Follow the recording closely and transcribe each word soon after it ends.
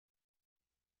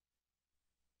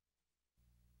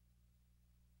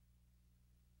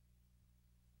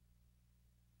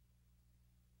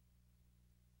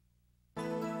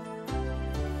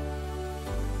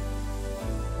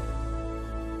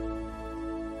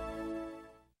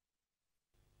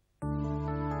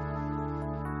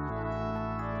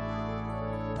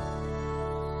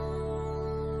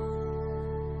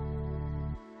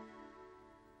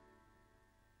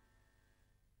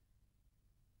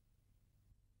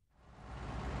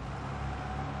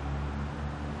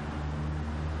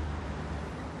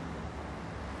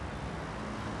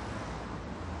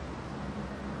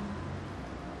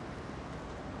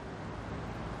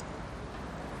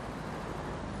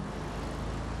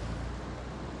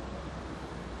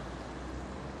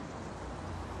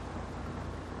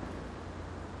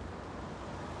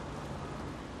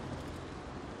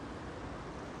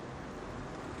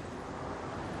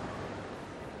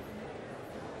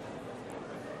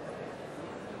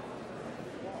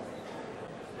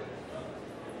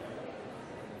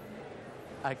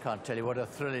I can't tell you what a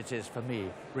thrill it is for me,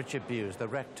 Richard Bewes, the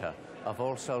rector of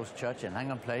All Souls Church in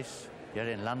Langham Place, here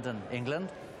in London, England,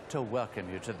 to welcome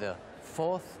you to the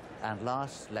fourth and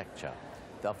last lecture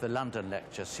of the London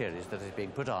Lecture Series that is being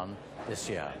put on this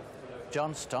year.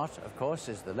 John Stott, of course,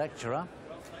 is the lecturer,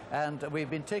 and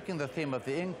we've been taking the theme of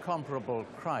the incomparable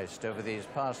Christ over these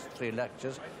past 3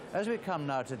 lectures. As we come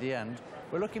now to the end,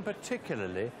 we're looking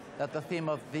particularly at the theme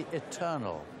of the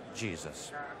eternal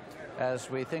Jesus,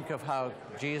 as we think of how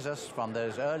Jesus, from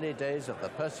those early days of the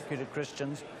persecuted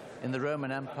Christians in the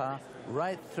Roman Empire,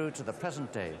 right through to the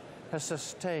present day, has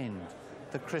sustained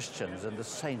the Christians and the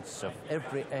saints of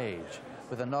every age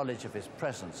with a knowledge of his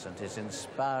presence and his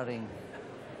inspiring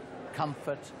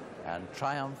comfort and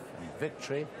triumph and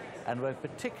victory. And we're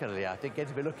particularly, I think, going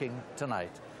to be looking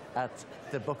tonight at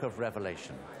the book of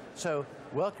Revelation. So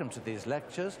welcome to these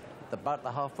lectures. At about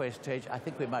the halfway stage, I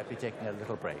think we might be taking a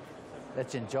little break.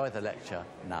 Let's enjoy the lecture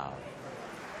now.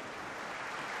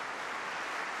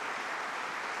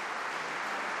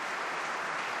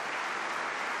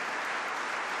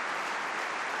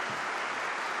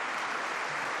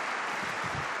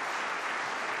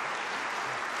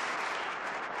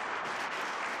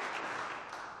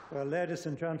 Well, ladies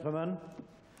and gentlemen,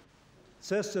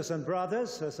 sisters and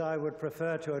brothers, as I would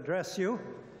prefer to address you,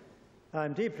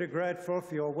 I'm deeply grateful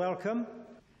for your welcome.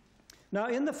 Now,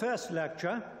 in the first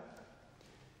lecture,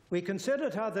 we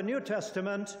considered how the New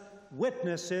Testament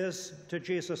witnesses to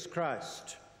Jesus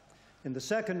Christ. In the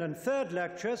second and third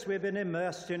lectures, we've been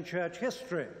immersed in church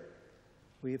history.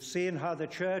 We've seen how the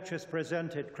church has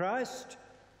presented Christ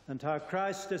and how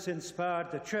Christ has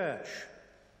inspired the church.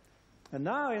 And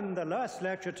now, in the last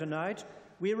lecture tonight,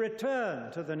 we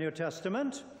return to the New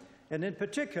Testament, and in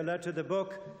particular to the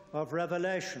book of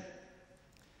Revelation.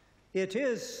 It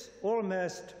is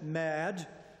almost mad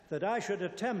that I should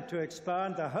attempt to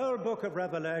expound the whole book of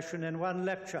Revelation in one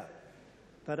lecture,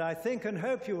 but I think and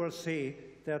hope you will see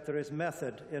that there is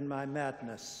method in my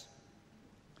madness.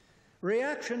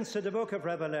 Reactions to the book of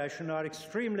Revelation are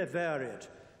extremely varied.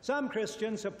 Some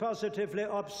Christians are positively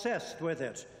obsessed with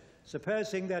it,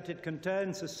 supposing that it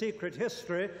contains a secret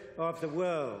history of the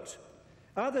world.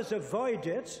 Others avoid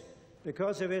it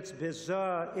because of its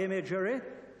bizarre imagery,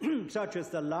 such as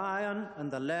the lion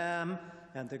and the lamb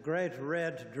and the great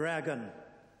red dragon.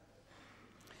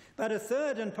 But a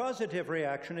third and positive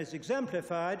reaction is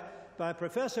exemplified by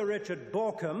Professor Richard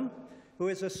Bauckham, who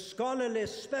is a scholarly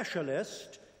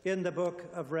specialist in the book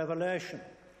of Revelation.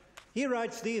 He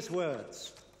writes these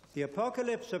words: "The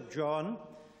Apocalypse of John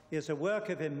is a work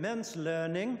of immense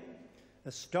learning,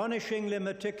 astonishingly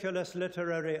meticulous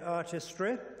literary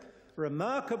artistry,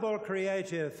 remarkable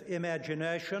creative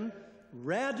imagination,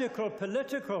 radical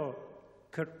political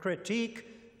critique,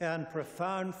 and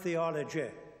profound theology."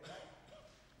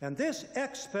 And this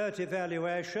expert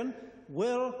evaluation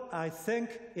will, I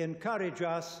think, encourage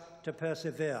us to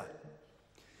persevere.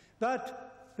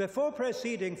 But before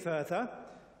proceeding further,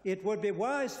 it would be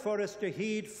wise for us to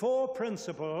heed 4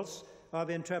 principles of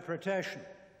interpretation.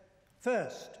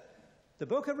 First, the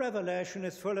book of Revelation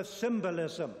is full of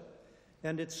symbolism,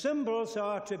 and its symbols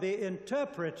are to be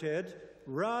interpreted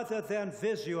rather than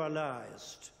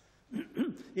visualized.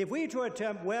 If we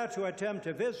were to attempt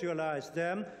to visualize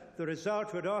them, the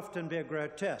result would often be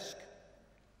grotesque.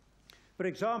 For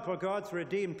example, God's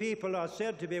redeemed people are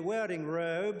said to be wearing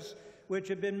robes which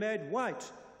have been made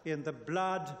white in the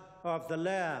blood of the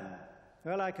Lamb.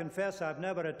 Well, I confess I've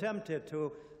never attempted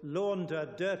to launder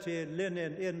dirty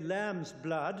linen in lamb's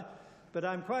blood, but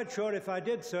I'm quite sure if I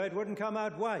did so, it wouldn't come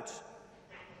out white.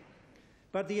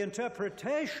 But the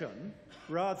interpretation,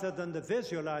 rather than the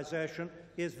visualization,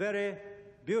 is very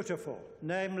beautiful,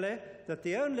 namely that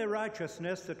the only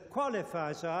righteousness that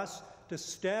qualifies us to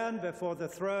stand before the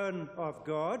throne of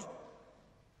God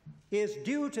is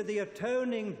due to the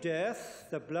atoning death,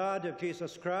 the blood of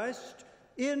Jesus Christ,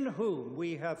 in whom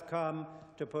we have come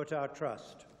to put our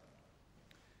trust.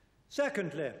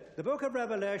 Secondly, the book of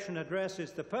Revelation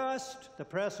addresses the past, the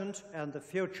present, and the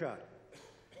future.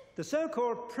 The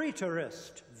so-called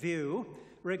preterist view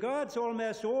regards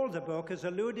almost all the book as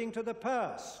alluding to the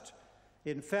past,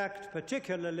 in fact,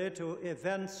 particularly to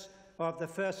events of the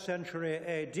 1st century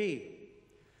A.D.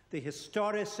 The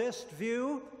historicist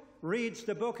view reads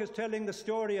the book as telling the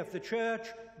story of the church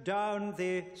down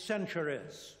the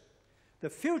centuries. The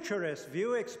futurist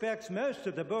view expects most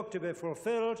of the book to be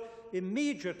fulfilled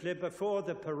immediately before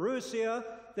the parousia,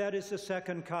 that is, the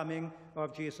second coming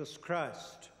of Jesus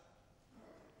Christ.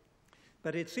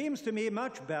 But it seems to me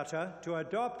much better to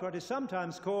adopt what is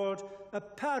sometimes called a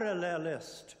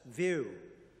parallelist view.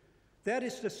 That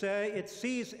is to say, it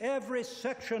sees every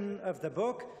section of the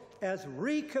book as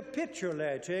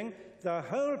recapitulating the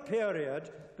whole period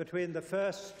between the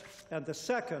first and the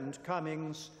second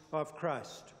comings of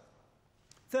Christ.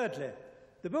 Thirdly,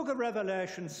 the book of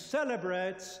Revelation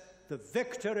celebrates the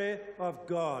victory of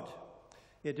God.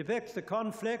 It depicts the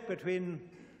conflict between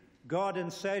God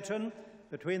and Satan,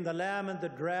 between the Lamb and the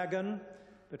dragon,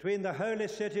 between the holy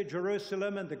city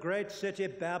Jerusalem and the great city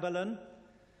Babylon.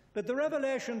 But the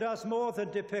Revelation does more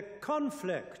than depict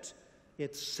conflict.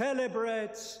 It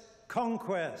celebrates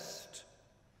conquest.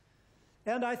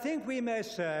 And I think we may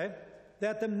say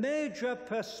that the major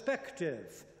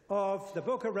perspective of the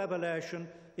book of Revelation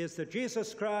is that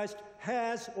Jesus Christ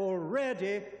has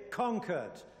already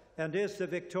conquered and is the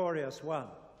victorious one.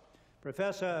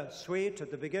 Professor Sweet, at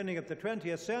the beginning of the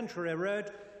 20th century, wrote,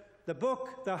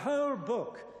 the whole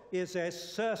book is a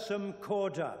sursum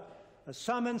corda, a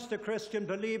summons to Christian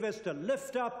believers to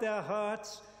lift up their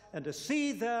hearts and to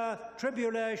see their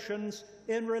tribulations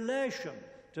in relation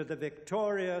to the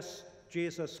victorious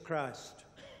Jesus Christ.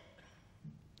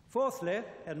 Fourthly,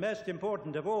 and most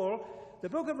important of all, the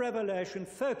book of Revelation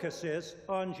focuses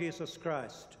on Jesus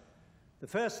Christ. The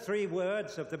first three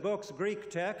words of the book's Greek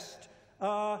text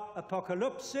are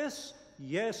apocalypsis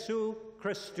Jesu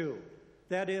Christou.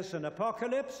 That is, an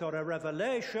apocalypse or a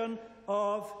revelation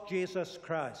of Jesus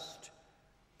Christ.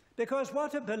 Because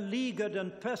what a beleaguered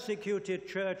and persecuted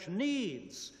church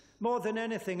needs more than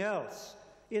anything else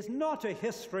is not a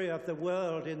history of the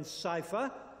world in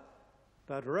cipher,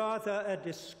 but rather a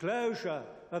disclosure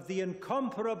of the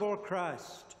incomparable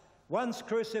Christ, once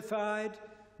crucified,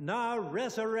 now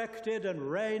resurrected and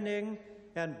reigning,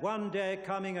 and one day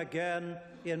coming again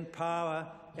in power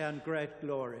and great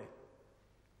glory.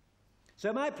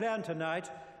 So my plan tonight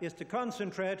is to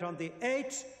concentrate on the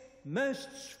 8 most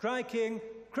striking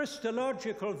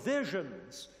Christological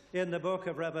visions in the book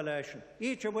of Revelation,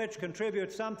 each of which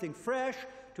contributes something fresh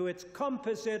to its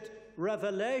composite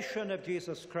revelation of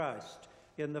Jesus Christ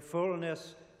in the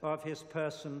fullness of his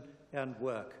person and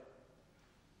work.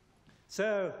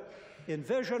 So, in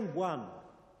vision 1,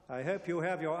 I hope you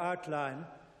have your outline,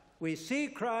 we see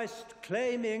Christ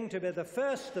claiming to be the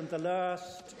first and the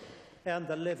last and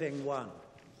the living one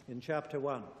in chapter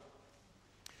 1.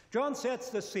 John sets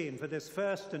the scene for this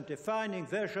first and defining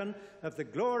vision of the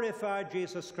glorified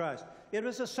Jesus Christ. It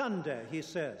was a Sunday, he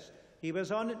says. He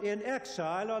was in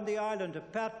exile on the island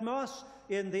of Patmos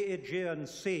in the Aegean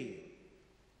Sea.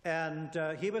 And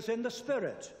he was in the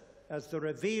Spirit as the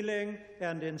revealing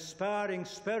and inspiring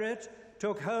Spirit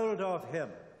took hold of him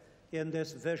in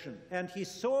this vision. And he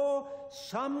saw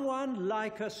someone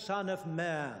like a son of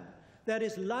man, that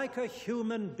is, like a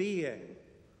human being.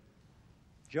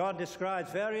 John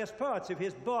describes various parts of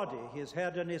his body. His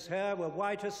head and his hair were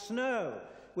white as snow,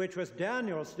 which was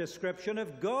Daniel's description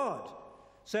of God.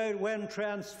 So when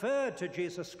transferred to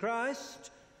Jesus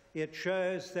Christ, it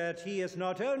shows that he is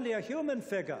not only a human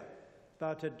figure,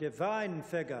 but a divine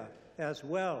figure as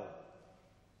well.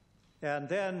 And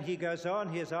then he goes on,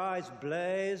 his eyes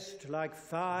blazed like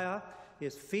fire,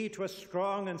 his feet were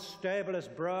strong and stable as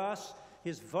brass,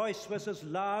 his voice was as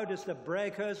loud as the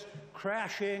breakers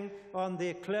crashing on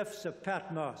the cliffs of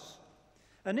Patmos.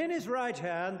 And in his right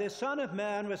hand, the Son of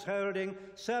Man was holding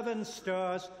 7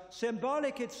 stars,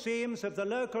 symbolic, it seems, of the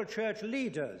local church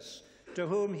leaders to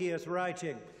whom he is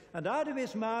writing. And out of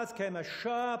his mouth came a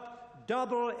sharp,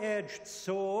 double-edged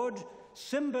sword,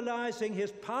 symbolizing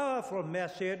his powerful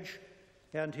message,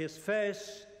 and his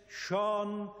face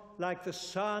shone like the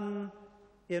sun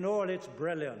in all its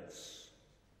brilliance.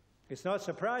 It's not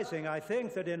surprising, I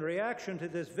think, that in reaction to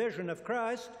this vision of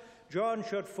Christ, John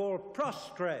should fall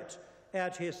prostrate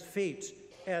at his feet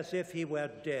as if he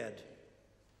were dead.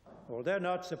 Although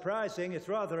not surprising, it's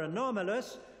rather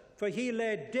anomalous, for he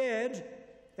lay dead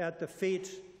at the feet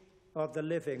of the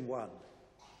living one.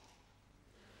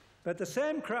 But the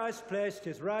same Christ placed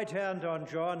his right hand on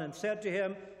John and said to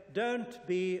him, "Don't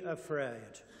be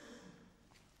afraid."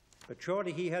 But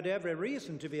surely he had every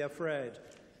reason to be afraid.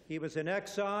 He was in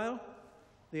exile.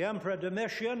 The Emperor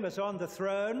Domitian was on the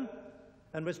throne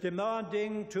and was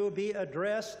demanding to be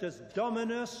addressed as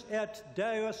Dominus et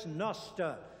Deus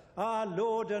Noster, our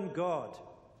Lord and God.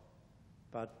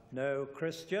 But no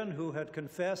Christian who had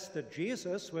confessed that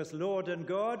Jesus was Lord and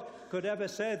God could ever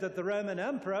say that the Roman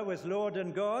Emperor was Lord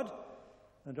and God.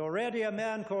 And already a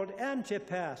man called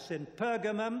Antipas in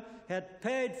Pergamum had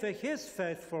paid for his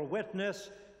faithful witness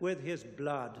with his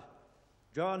blood.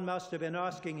 John must have been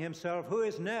asking himself, who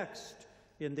is next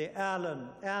in the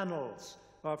annals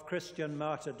of Christian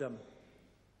martyrdom?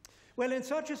 Well, in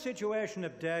such a situation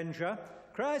of danger,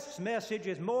 Christ's message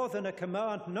is more than a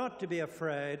command not to be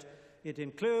afraid. It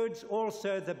includes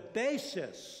also the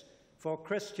basis for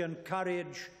Christian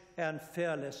courage and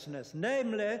fearlessness,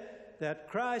 namely that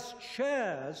Christ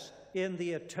shares in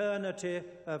the eternity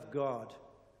of God.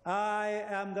 I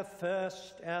am the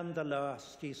first and the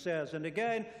last, he says. And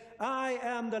again, I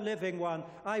am the living one.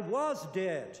 I was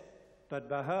dead, but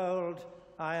behold,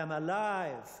 I am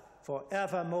alive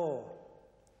forevermore.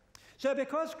 So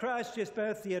because Christ is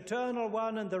both the eternal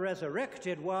one and the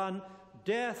resurrected one,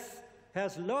 death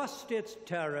has lost its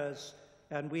terrors,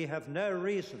 and we have no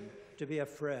reason to be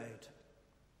afraid.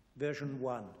 Vision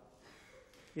 1.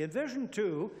 In Vision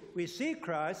 2, we see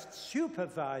Christ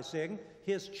supervising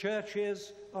his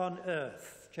churches on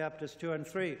earth, chapters 2 and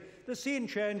 3. The scene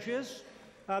changes.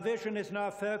 Our vision is now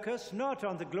focused not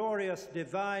on the glorious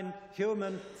divine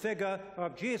human figure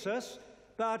of Jesus,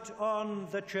 but on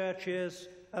the churches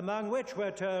among which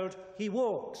we're told he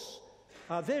walks.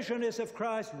 Our vision is of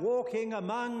Christ walking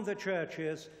among the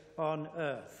churches on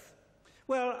earth.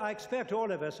 Well, I expect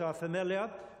all of us are familiar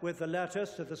with the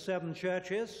letters to the 7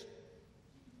 churches.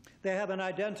 They have an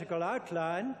identical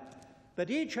outline, but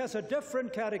each has a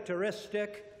different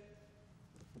characteristic,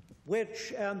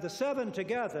 which and the 7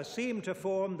 together seem to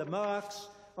form the marks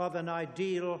of an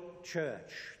ideal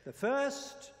church. The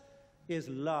first is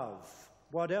love.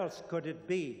 What else could it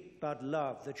be but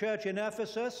love? The church in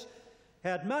Ephesus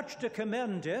had much to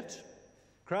commend it.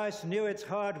 Christ knew its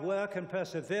hard work and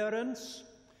perseverance,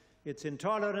 its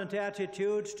intolerant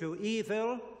attitude to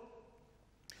evil,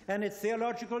 and its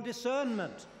theological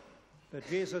discernment. But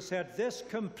Jesus had this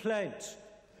complaint: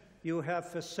 you have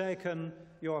forsaken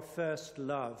your first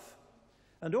love.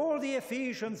 And all the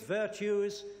Ephesians'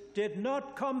 virtues did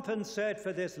not compensate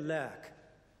for this lack.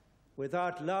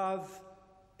 Without love,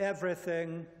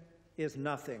 everything is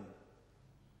nothing.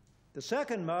 The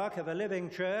second mark of a living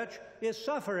church is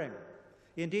suffering.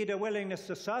 Indeed, a willingness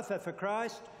to suffer for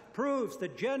Christ proves the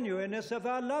genuineness of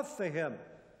our love for him.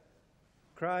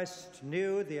 Christ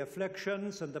knew the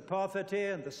afflictions and the poverty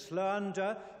and the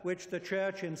slander which the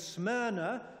church in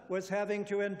Smyrna was having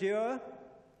to endure.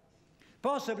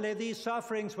 Possibly these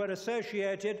sufferings were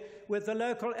associated with the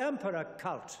local emperor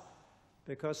cult,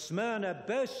 because Smyrna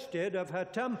boasted of her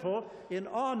temple in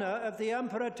honor of the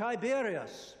Emperor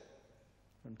Tiberius.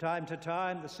 From time to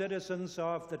time, the citizens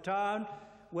of the town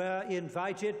were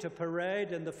invited to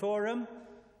parade in the forum,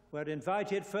 were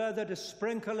invited further to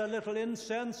sprinkle a little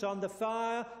incense on the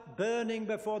fire burning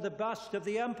before the bust of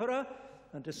the emperor,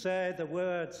 and to say the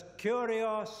words,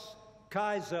 Kyrios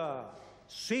Kaiser,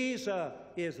 Caesar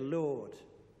is Lord.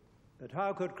 But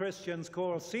how could Christians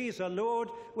call Caesar Lord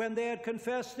when they had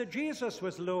confessed that Jesus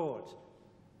was Lord?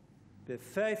 Be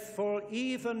faithful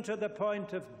even to the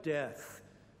point of death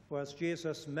was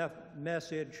Jesus'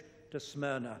 message to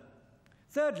Smyrna.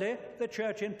 Thirdly, the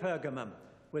church in Pergamum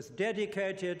was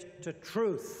dedicated to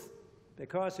truth,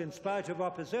 because in spite of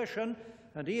opposition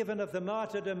and even of the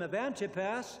martyrdom of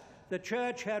Antipas, the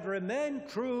church had remained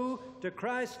true to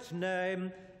Christ's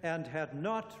name and had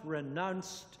not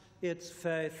renounced its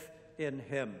faith in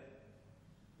him.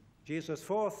 Jesus'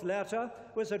 4th letter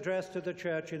was addressed to the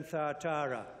church in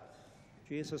Thyatira.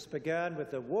 Jesus began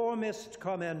with the warmest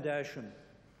commendation.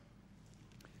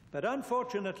 But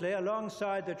unfortunately,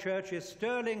 alongside the church's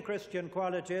sterling Christian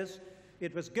qualities,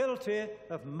 it was guilty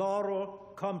of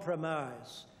moral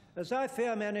compromise, as I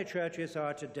fear many churches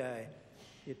are today.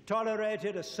 It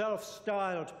tolerated a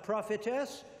self-styled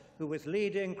prophetess who was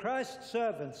leading Christ's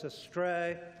servants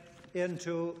astray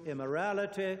into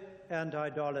immorality and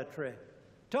idolatry.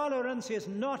 Tolerance is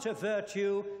not a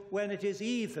virtue when it is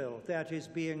evil that is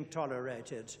being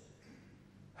tolerated.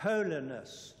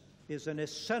 Holiness is an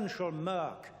essential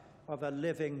mark of a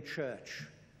living church.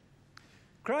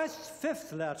 Christ's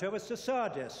 5th letter was to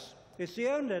Sardis. It's the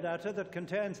only letter that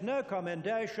contains no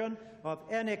commendation of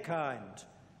any kind.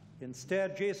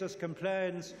 Instead, Jesus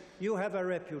complains, you have a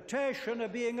reputation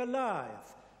of being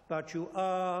alive, but you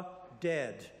are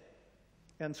dead.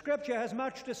 And Scripture has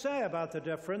much to say about the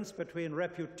difference between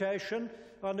reputation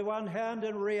on the one hand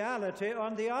and reality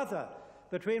on the other,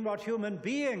 between what human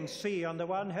beings see on the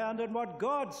one hand and what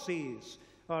God sees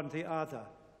on the other.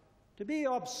 To be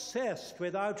obsessed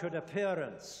with outward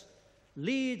appearance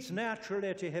leads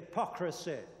naturally to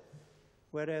hypocrisy,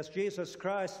 whereas Jesus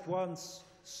Christ wants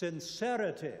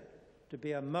sincerity to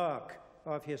be a mark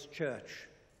of his church.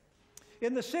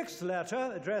 In the 6th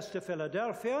letter, addressed to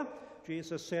Philadelphia,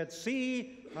 Jesus said,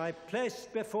 see, I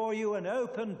placed before you an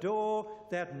open door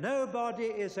that nobody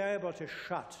is able to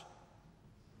shut.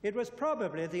 It was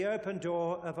probably the open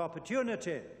door of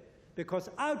opportunity, because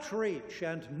outreach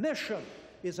and mission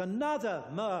is another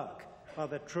mark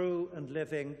of a true and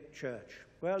living church.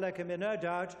 Well, there can be no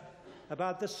doubt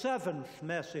about the seventh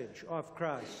message of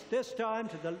Christ, this time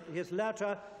to his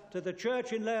letter to the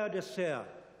church in Laodicea.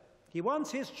 He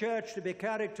wants his church to be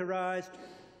characterized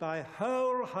by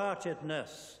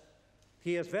wholeheartedness.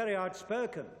 He is very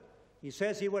outspoken. He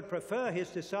says he would prefer his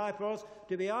disciples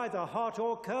to be either hot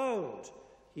or cold.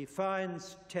 He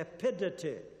finds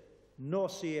tepidity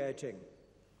nauseating.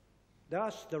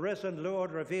 Thus, the risen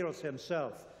Lord reveals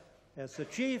himself as the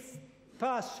chief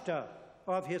pastor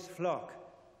of his flock,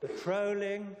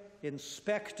 patrolling,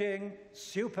 inspecting,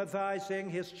 supervising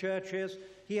his churches.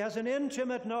 He has an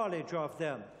intimate knowledge of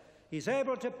them. He's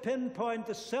able to pinpoint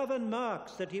the 7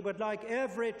 marks that he would like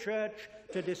every church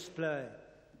to display: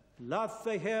 love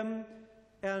for him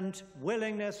and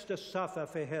willingness to suffer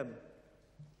for him,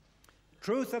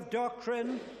 truth of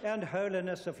doctrine and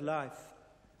holiness of life,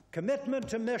 commitment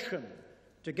to mission,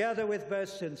 together with both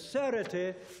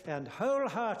sincerity and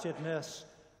wholeheartedness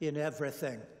in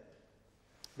everything.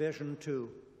 Vision 2.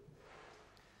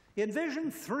 In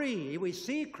Vision 3, we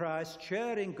see Christ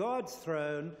sharing God's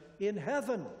throne in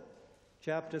heaven,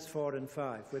 chapters 4 and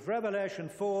 5. With Revelation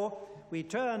 4, we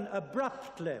turn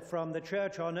abruptly from the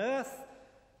church on earth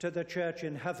to the church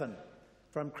in heaven,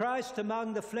 from Christ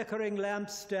among the flickering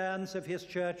lampstands of his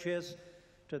churches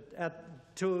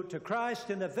to Christ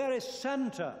in the very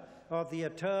center of the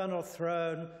eternal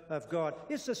throne of God.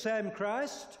 It's the same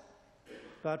Christ,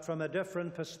 but from a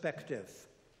different perspective.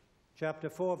 Chapter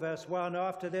 4, verse 1,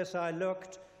 after this I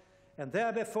looked, and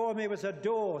there before me was a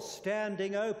door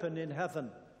standing open in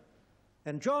heaven.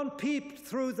 And John peeped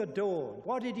through the door.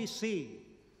 What did he see?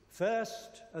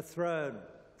 First, a throne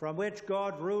from which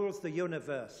God rules the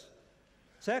universe.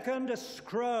 Second, a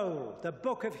scroll, the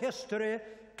book of history,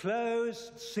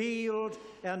 closed, sealed,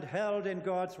 and held in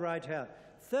God's right hand.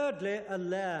 Thirdly, a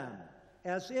lamb,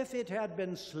 as if it had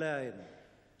been slain.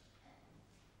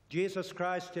 Jesus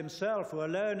Christ himself, who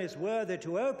alone is worthy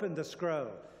to open the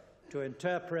scroll, to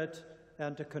interpret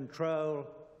and to control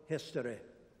history.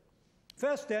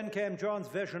 First then came John's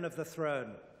vision of the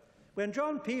throne. When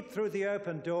John peeped through the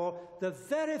open door, the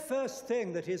very first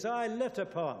thing that his eye lit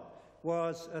upon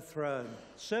was a throne,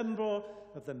 symbol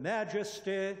of the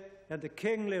majesty and the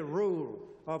kingly rule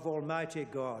of Almighty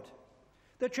God.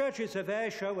 The churches of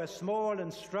Asia were small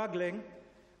and struggling.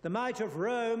 The might of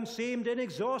Rome seemed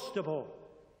inexhaustible.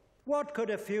 What could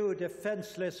a few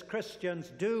defenseless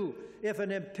Christians do if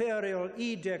an imperial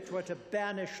edict were to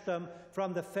banish them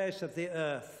from the face of the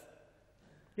earth?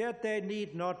 Yet they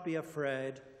need not be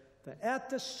afraid, for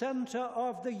at the center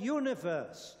of the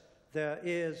universe there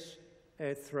is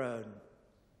a throne.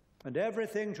 And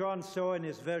everything John saw in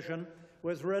his vision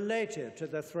was related to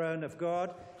the throne of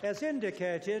God, as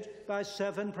indicated by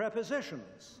 7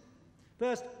 prepositions.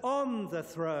 First, on the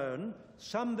throne,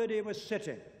 somebody was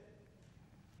sitting.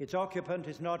 Its occupant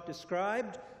is not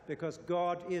described because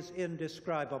God is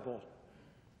indescribable.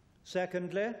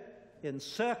 Secondly,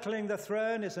 encircling the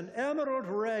throne is an emerald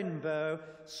rainbow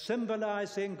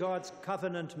symbolizing God's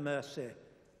covenant mercy.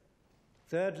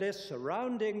 Thirdly,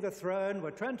 surrounding the throne were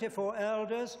 24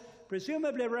 elders,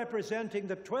 presumably representing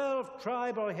the 12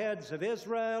 tribal heads of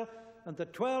Israel and the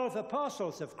 12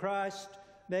 apostles of Christ,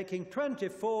 making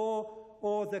 24,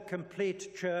 or the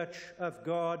complete church of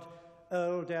God,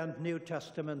 Old and New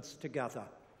Testaments together.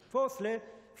 Fourthly,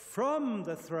 from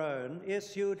the throne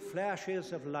issued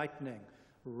flashes of lightning,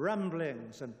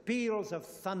 rumblings and peals of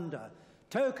thunder,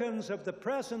 tokens of the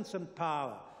presence and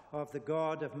power of the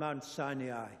God of Mount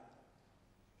Sinai.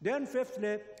 Then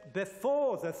fifthly,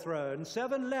 before the throne,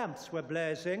 7 lamps were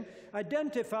blazing,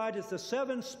 identified as the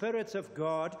 7 spirits of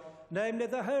God, namely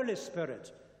the Holy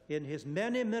Spirit, in his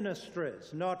many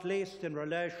ministries, not least in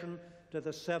relation to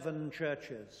the 7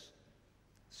 churches.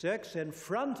 6, in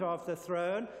front of the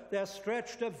throne, there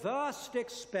stretched a vast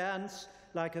expanse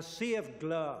like a sea of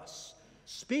glass,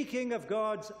 speaking of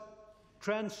God's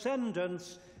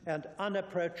transcendence and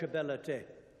unapproachability.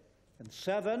 And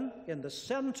 7, in the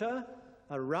center,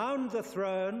 around the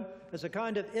throne, is a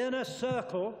kind of inner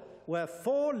circle where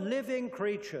 4 living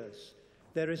creatures,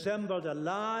 they resembled a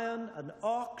lion, an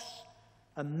ox,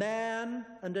 a man,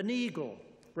 and an eagle,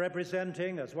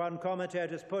 representing, as one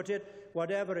commentator has put it,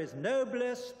 whatever is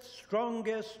noblest,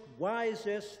 strongest,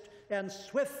 wisest, and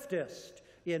swiftest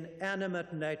in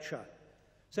animate nature.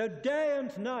 So day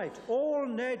and night, all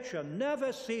nature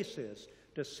never ceases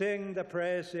to sing the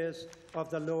praises of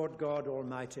the Lord God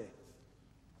Almighty.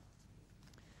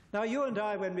 Now, you and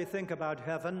I, when we think about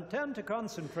heaven, tend to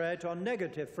concentrate on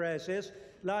negative phrases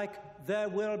like, there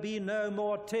will be no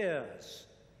more tears.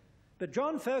 But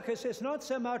John focuses not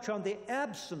so much on the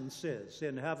absences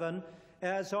in heaven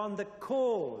as on the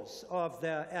cause of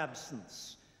their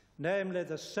absence, namely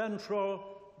the central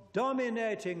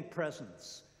dominating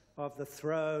presence of the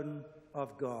throne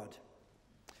of God.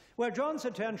 Well, John's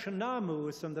attention now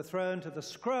moves from the throne to the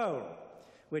scroll,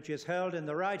 which is held in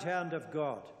the right hand of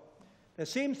God. There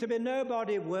seems to be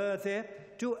nobody worthy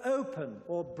to open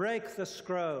or break the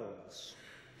scrolls.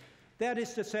 That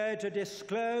is to say, to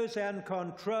disclose and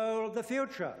control the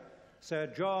future. So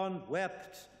John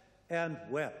wept and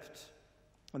wept.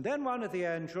 And then one of the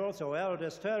angels or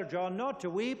elders told John not to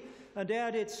weep, and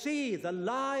added, "See, the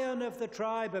Lion of the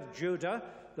tribe of Judah,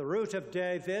 the root of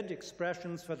David,"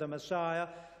 expressions for the Messiah,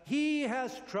 "he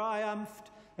has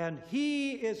triumphed, and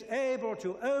he is able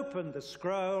to open the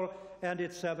scroll and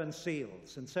its 7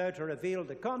 seals, and so to reveal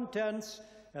the contents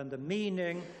and the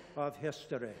meaning of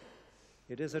history."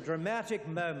 It is a dramatic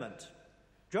moment.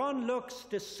 John looks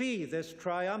to see this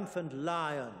triumphant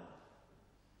lion,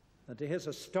 and to his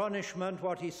astonishment,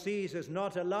 what he sees is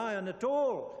not a lion at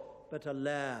all, but a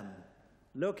lamb,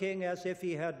 looking as if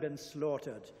he had been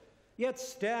slaughtered, yet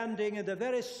standing in the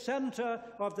very center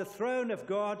of the throne of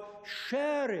God,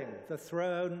 sharing the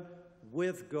throne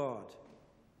with God.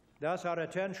 Thus our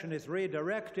attention is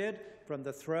redirected from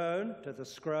the throne to the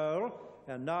scroll,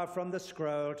 and now from the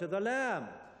scroll to the Lamb.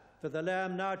 For the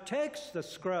Lamb now takes the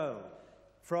scroll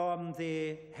from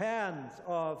the hands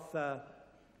of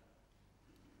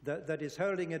that is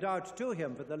holding it out to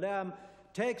him, for the Lamb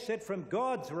takes it from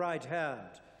God's right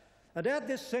hand. And at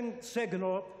this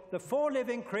signal, the 4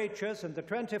 living creatures and the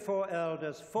 24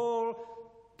 elders fall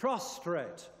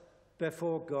prostrate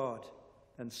before God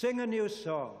and sing a new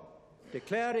song,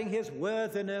 declaring his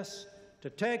worthiness to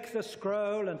take the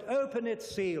scroll and open its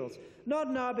seals, not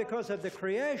now because of the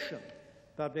creation,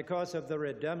 but because of the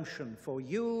redemption. "For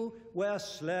you were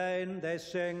slain," they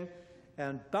sing,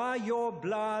 "and by your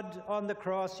blood on the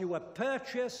cross you were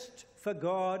purchased for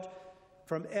God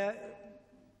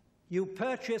you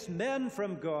purchased men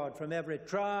from God from every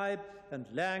tribe and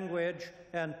language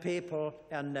and people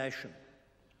and nation."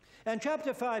 And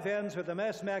chapter 5 ends with the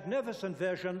most magnificent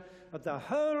vision of the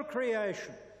whole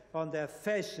creation on their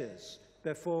faces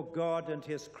before God and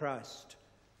his Christ.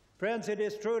 Friends, it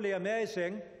is truly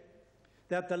amazing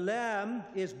that the Lamb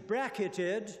is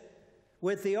bracketed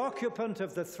with the occupant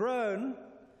of the throne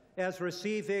as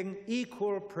receiving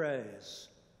equal praise.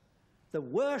 The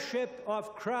worship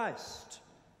of Christ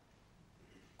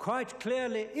quite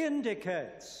clearly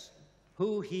indicates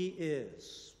who he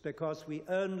is, because we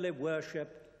only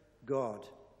worship God.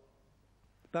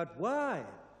 But why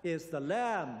is the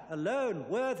Lamb alone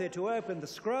worthy to open the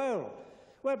scroll?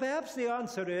 Well, perhaps the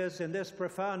answer is in this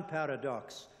profound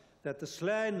paradox, that the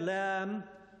slain Lamb,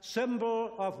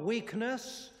 symbol of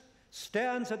weakness,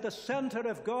 stands at the center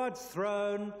of God's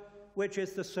throne, which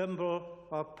is the symbol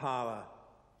of power.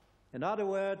 In other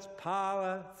words,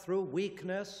 power through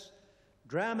weakness,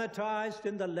 dramatized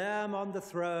in the Lamb on the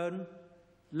throne,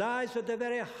 lies at the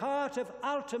very heart of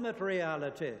ultimate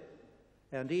reality,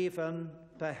 and even,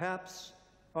 perhaps,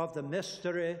 of the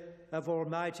mystery of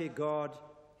Almighty God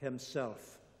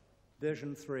himself.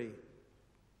 Vision 3.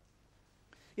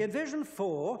 In Vision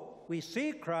 4, we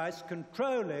see Christ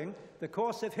controlling the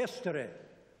course of history,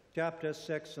 chapters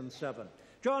 6 and 7.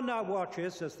 John now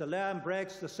watches as the Lamb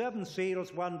breaks the 7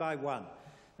 seals one by one.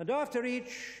 And after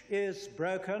each is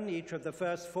broken, each of the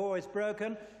first 4 is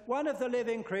broken, one of the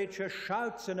living creatures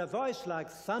shouts in a voice like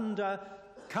thunder,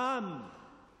 "Come!"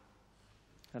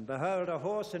 And behold, a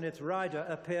horse and its rider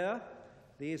appear.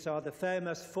 These are the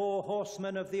famous 4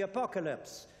 horsemen of the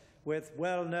Apocalypse,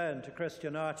 well known to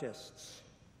Christian artists.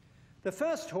 The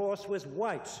first horse was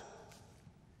white.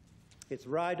 Its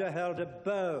rider held a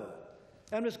bow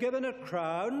and was given a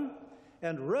crown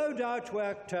and rode out,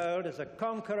 we're told, as a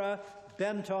conqueror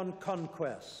bent on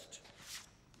conquest.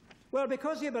 Well,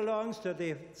 because he belongs to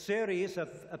the series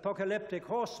of apocalyptic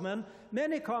horsemen,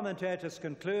 many commentators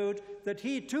conclude that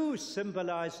he too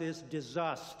symbolizes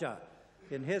disaster.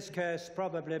 In his case,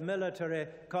 probably military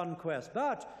conquest.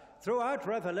 But throughout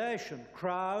Revelation,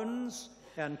 crowns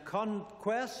and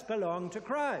conquest belong to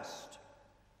Christ.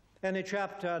 And in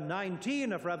chapter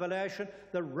 19 of Revelation,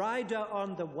 the rider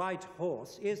on the white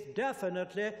horse is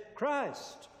definitely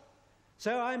Christ.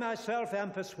 So I myself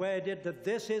am persuaded that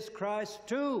this is Christ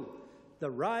too, the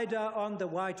rider on the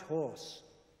white horse.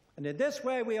 And in this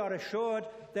way we are assured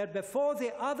that before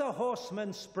the other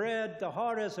horsemen spread the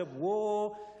horrors of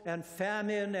war and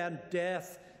famine and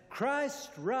death,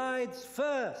 Christ rides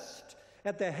first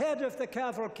at the head of the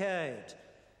cavalcade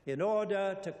in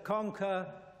order to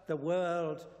conquer the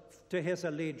world to his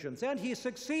allegiance. And he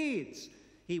succeeds.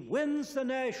 He wins the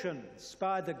nations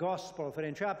by the gospel. For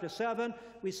in chapter 7,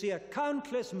 we see a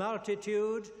countless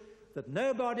multitude that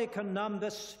nobody can number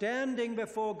standing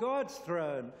before God's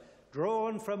throne,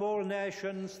 drawn from all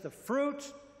nations, the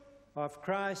fruit of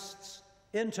Christ's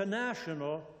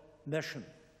international mission.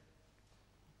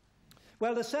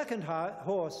 Well, the second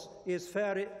horse is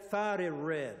fiery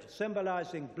red,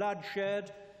 symbolizing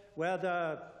bloodshed,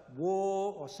 whether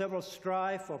war or civil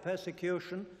strife or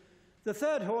persecution. The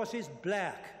third horse is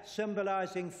black,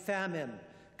 symbolizing famine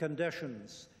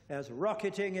conditions, as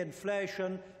rocketing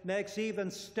inflation makes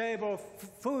even stable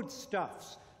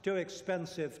foodstuffs too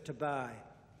expensive to buy.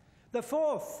 The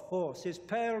fourth horse is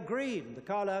pale green, the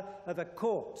color of a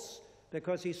corpse,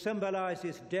 because he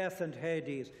symbolizes death and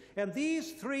Hades. And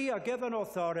these three are given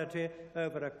authority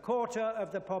over a quarter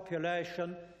of the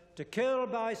population to kill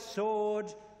by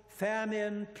sword,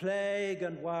 famine, plague,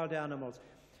 and wild animals.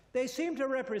 They seem to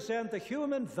represent the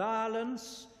human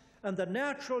violence and the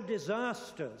natural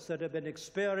disasters that have been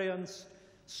experienced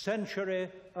century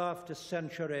after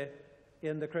century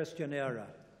in the Christian era.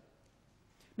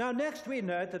 Now, next we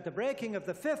note that the breaking of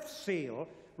the fifth seal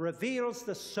reveals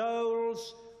the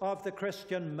souls of the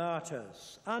Christian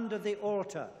martyrs under the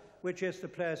altar, which is the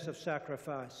place of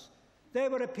sacrifice. They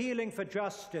were appealing for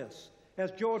justice.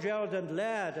 As George Eldon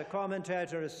Laird, a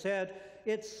commentator, has said,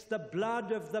 it's the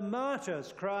blood of the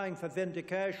martyrs crying for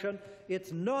vindication.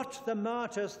 It's not the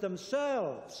martyrs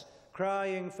themselves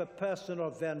crying for personal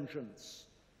vengeance.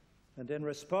 And in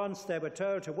response, they were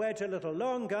told to wait a little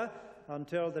longer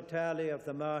until the tally of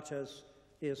the martyrs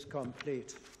is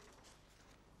complete.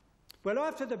 Well,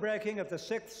 after the breaking of the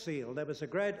sixth seal, there was a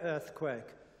great earthquake,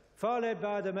 followed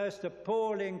by the most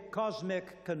appalling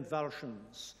cosmic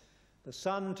convulsions. The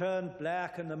sun turned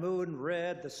black and the moon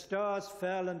red, the stars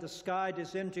fell and the sky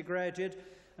disintegrated,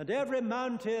 and every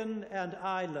mountain and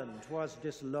island was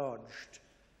dislodged.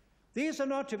 These are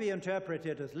not to be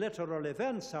interpreted as literal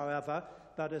events, however,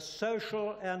 but as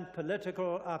social and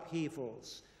political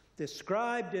upheavals,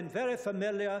 described in very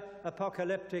familiar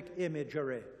apocalyptic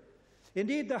imagery.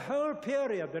 Indeed, the whole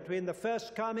period between the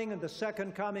first coming and the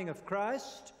second coming of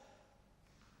Christ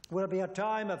will be a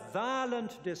time of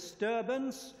violent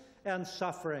disturbance and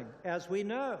suffering, as we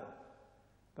know.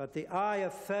 But the eye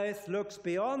of faith looks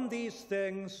beyond these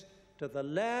things to the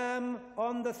Lamb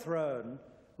on the throne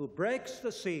who breaks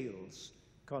the seals,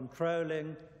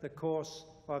 controlling the course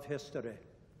of history.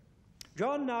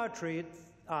 John now treats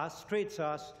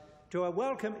us to a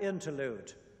welcome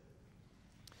interlude,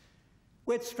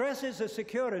 which stresses the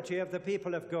security of the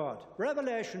people of God.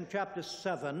 Revelation chapter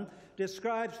 7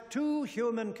 describes two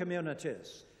human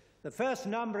communities, the first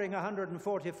numbering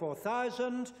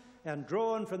 144,000 and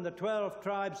drawn from the 12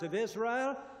 tribes of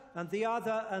Israel, and the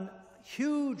other an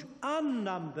huge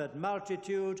unnumbered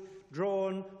multitude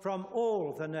drawn from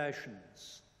all the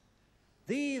nations.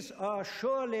 These are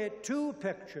surely two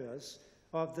pictures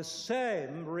of the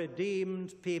same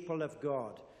redeemed people of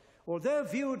God. Although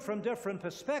viewed from different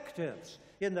perspectives,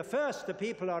 in the first the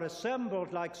people are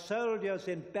assembled like soldiers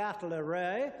in battle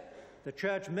array, the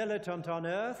church militant on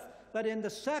earth, but in the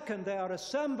second they are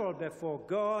assembled before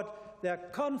God, their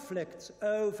conflicts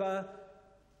over,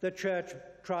 the church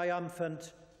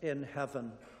triumphant in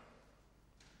heaven.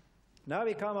 Now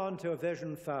we come on to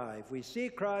vision 5. We see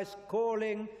Christ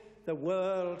calling the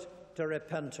world to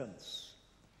repentance.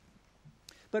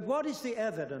 But what is the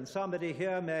evidence, somebody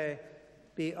here may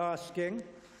be asking,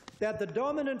 that the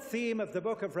dominant theme of the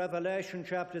book of Revelation,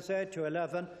 chapters 8 to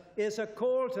 11, is a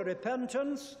call to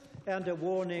repentance and a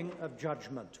warning of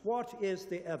judgment? What is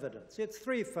the evidence? It's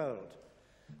threefold.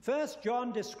 First,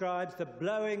 John describes the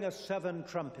blowing of 7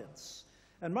 trumpets.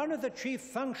 And one of the chief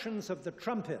functions of the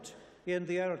trumpet in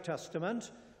the Old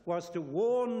Testament was to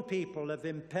warn people of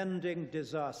impending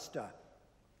disaster.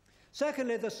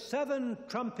 Secondly, the 7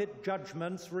 trumpet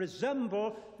judgments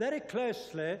resemble very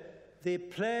closely the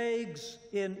plagues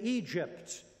in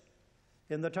Egypt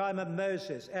in the time of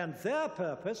Moses, and their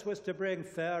purpose was to bring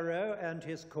Pharaoh and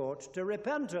his court to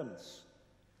repentance.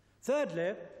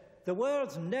 Thirdly, the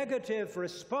world's negative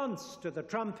response to the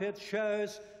trumpet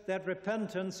shows that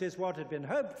repentance is what had been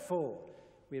hoped for.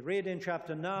 We read in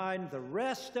chapter 9, the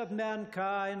rest of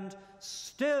mankind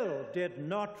still did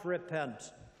not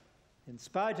repent. In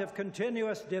spite of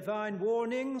continuous divine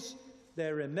warnings,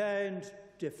 they remained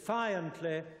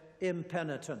defiantly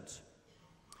impenitent.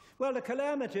 Well, the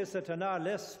calamities that are now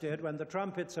listed when the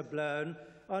trumpets are blown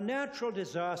are natural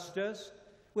disasters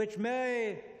which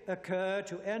may occur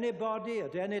to anybody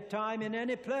at any time in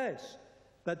any place,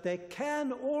 but they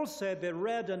can also be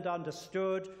read and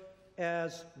understood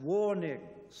as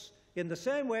warnings, in the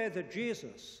same way that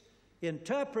Jesus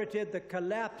interpreted the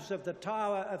collapse of the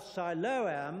Tower of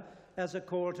Siloam as a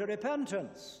call to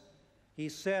repentance. He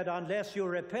said, unless you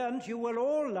repent, you will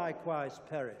all likewise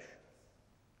perish.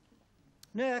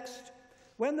 Next,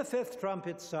 When the fifth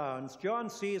trumpet sounds, John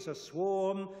sees a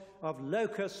swarm of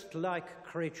locust-like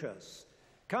creatures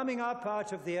coming up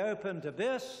out of the opened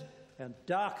abyss and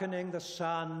darkening the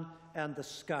sun and the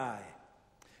sky.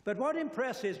 But what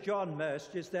impresses John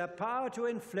most is their power to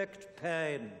inflict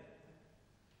pain.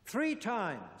 3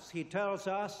 times he tells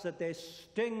us that they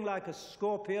sting like a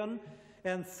scorpion,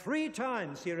 and 3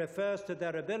 times he refers to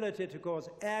their ability to cause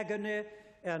agony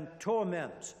and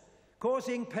torment,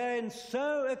 causing pain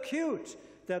so acute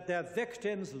that their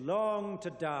victims long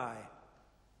to die.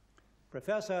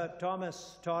 Professor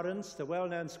Thomas Torrance, the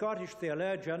well-known Scottish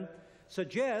theologian,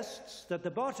 suggests that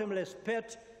the bottomless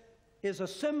pit is a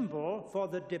symbol for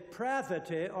the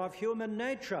depravity of human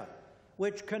nature,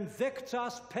 which convicts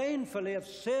us painfully of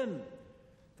sin,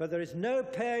 for there is no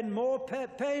pain more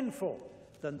painful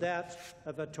than that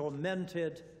of a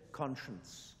tormented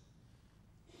conscience.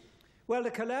 Well,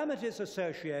 the calamities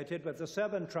associated with the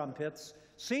 7 trumpets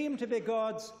seem to be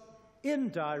God's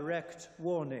indirect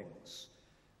warnings,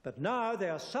 but now they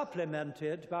are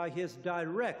supplemented by his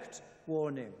direct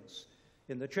warnings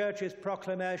in the church's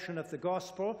proclamation of the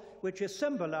gospel, which is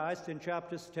symbolized in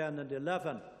chapters 10 and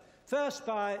 11. First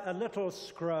by a little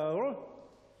scroll,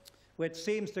 which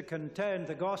seems to contain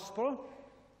the gospel,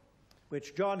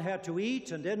 which John had to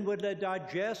eat and inwardly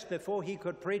digest before he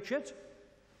could preach it,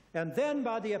 and then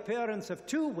by the appearance of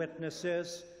 2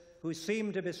 witnesses who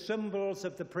seem to be symbols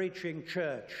of the preaching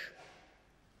church.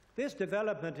 This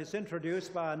development is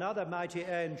introduced by another mighty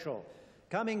angel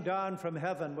coming down from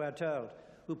heaven, we're told,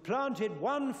 who planted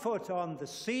 1 foot on the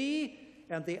sea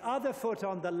and the other foot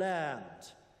on the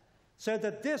land, so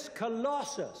that this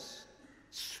colossus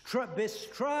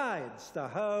bestrides the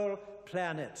whole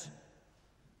planet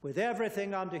with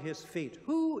everything under his feet.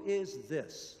 Who is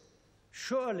this?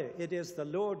 Surely it is the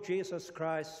Lord Jesus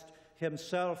Christ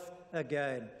himself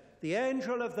again, the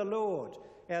angel of the Lord,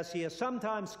 as he is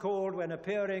sometimes called when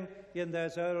appearing in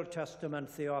those Old Testament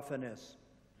theophanies.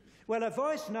 Well, a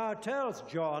voice now tells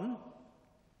John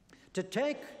to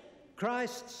take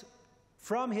Christ's,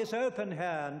 from his open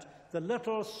hand, the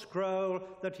little scroll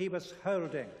that he was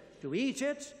holding, to eat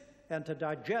it and to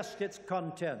digest its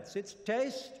contents. Its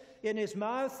taste in his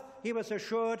mouth, he was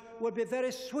assured, would be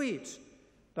very sweet,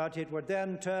 but it would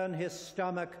then turn his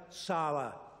stomach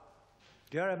sour.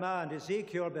 Jeremiah and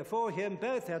Ezekiel before him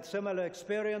both had similar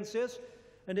experiences,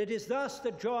 and it is thus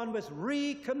that John was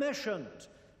recommissioned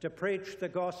to preach the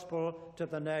gospel to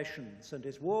the nations, and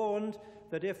is warned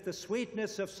that if the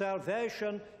sweetness of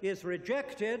salvation is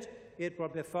rejected, it will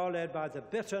be followed by the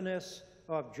bitterness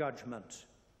of judgment.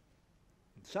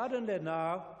 And suddenly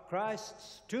now,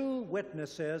 Christ's 2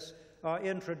 witnesses are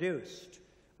introduced,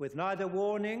 with neither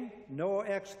warning nor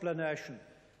explanation,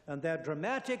 and their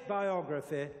dramatic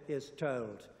biography is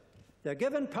told. They're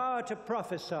given power to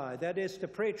prophesy, that is, to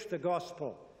preach the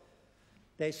gospel.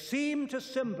 They seem to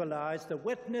symbolize the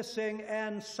witnessing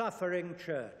and suffering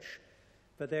church,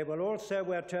 but they will also,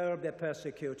 we're told, be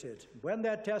persecuted. When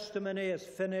their testimony is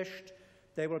finished,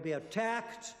 they will be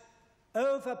attacked,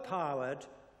 overpowered,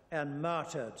 and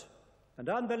martyred. And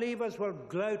unbelievers will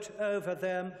gloat over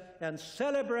them and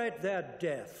celebrate their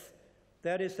death.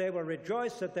 That is, they will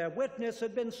rejoice that their witness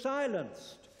had been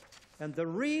silenced. And the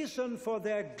reason for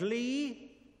their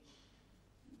glee,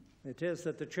 it is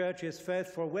that the church's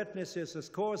faithful witnesses has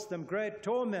caused them great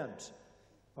torment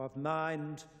of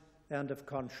mind and of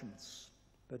conscience.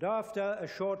 But after a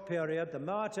short period, the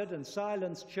martyred and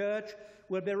silenced church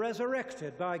will be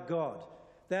resurrected by God.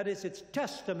 That is, its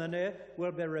testimony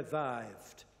will be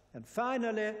revived, and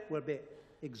finally will be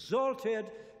exalted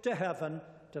to heaven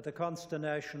to the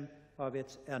consternation of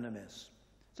its enemies.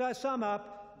 So I sum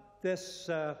up this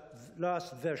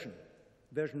last vision,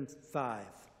 vision 5.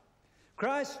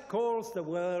 Christ calls the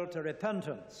world to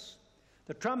repentance.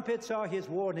 The trumpets are his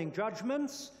warning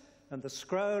judgments, and the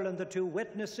scroll and the 2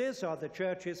 witnesses are the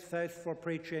church's faithful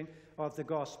preaching of the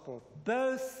gospel.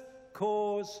 Both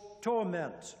cause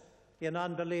torment in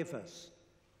unbelievers.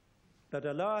 But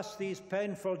alas, these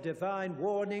painful divine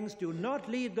warnings do not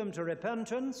lead them to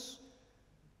repentance.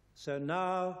 So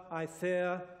now, I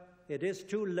fear, it is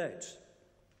too late.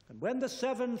 And when the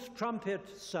 7th trumpet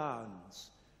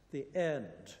sounds, the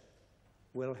end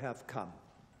will have come.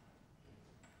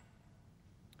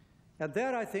 And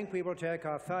there I think we will take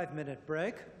our 5-minute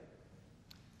break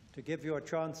to give you a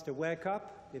chance to wake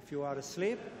up if you are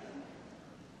asleep,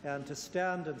 and to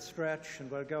stand and stretch,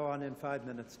 and we'll go on in 5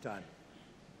 minutes' time.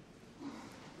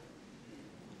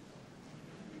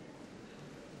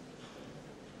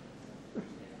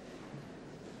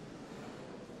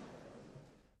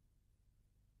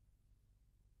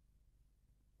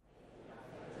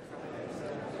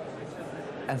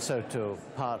 And so to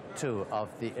part 2 of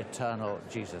the Eternal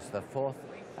Jesus, the 4th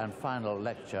and final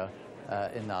lecture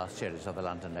in our series of the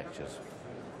London Lectures.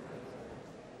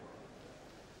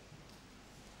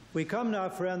 We come now,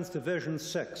 friends, to Vision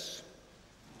 6.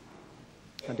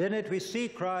 And in it we see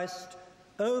Christ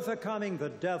overcoming the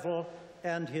devil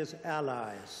and his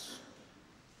allies.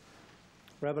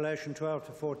 Revelation 12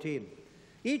 to 14.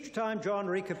 Each time John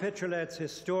recapitulates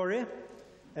his story,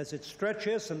 as it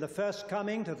stretches from the first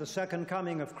coming to the second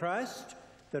coming of Christ,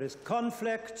 there is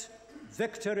conflict,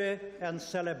 victory, and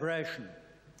celebration.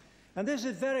 And this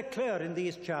is very clear in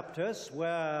these chapters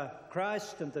where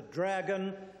Christ and the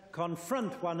dragon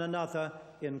confront one another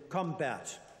in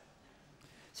combat.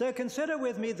 So consider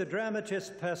with me the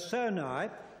dramatis personae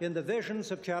in the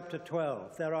visions of chapter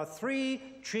 12. There are 3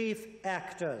 chief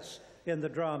actors in the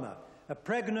drama: a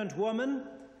pregnant woman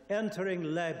entering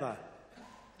labor,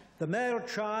 the male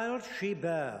child she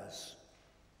bears,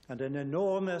 and an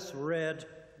enormous red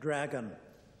dragon.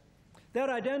 Their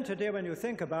identity, when you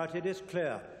think about it, is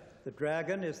clear. The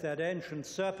dragon is that ancient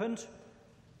serpent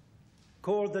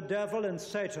called the devil and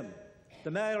Satan. The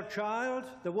male child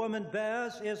the woman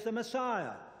bears is the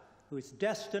Messiah, whose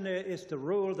destiny is to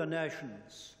rule the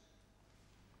nations.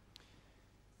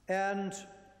 And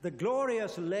the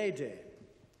glorious lady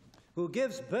who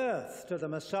gives birth to the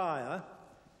Messiah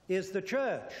is the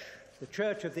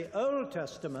church of the Old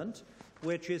Testament,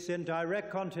 which is in direct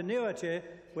continuity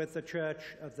with the church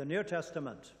of the New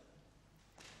Testament.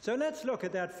 So let's look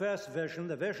at that first vision,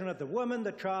 the vision of the woman,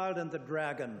 the child, and the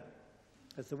dragon.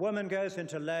 As the woman goes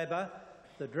into labor,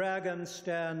 the dragon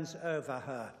stands over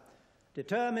her,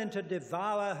 determined to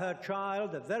devour her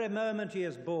child the very moment he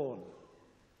is born.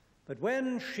 But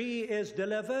when she is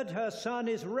delivered, her son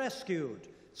is rescued,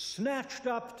 snatched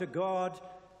up to God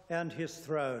and his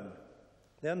throne.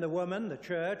 Then the woman, the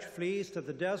church, flees to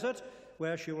the desert,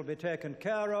 where she will be taken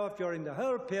care of during the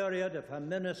whole period of her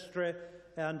ministry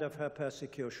and of her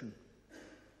persecution.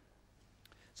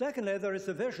 Secondly, there is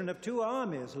the vision of 2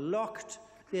 armies locked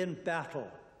in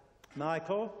battle.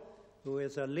 Michael, who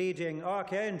is a leading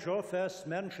archangel first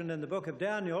mentioned in the book of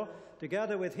Daniel,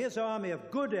 together with his army of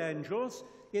good angels,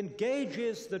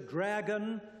 engages the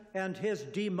dragon and his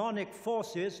demonic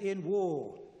forces in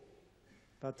war.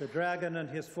 But the dragon and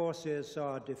his forces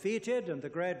are defeated, and the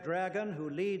great dragon,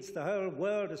 who leads the whole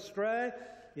world astray,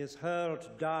 is hurled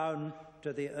down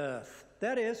to the earth.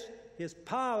 That is, his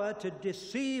power to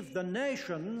deceive the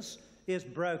nations is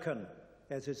broken,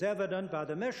 as is evident by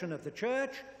the mission of the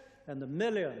church and the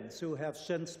millions who have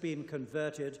since been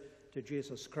converted to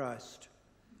Jesus Christ.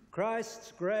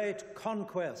 Christ's great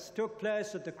conquest took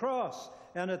place at the cross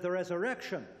and at the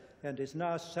resurrection, and is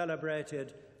now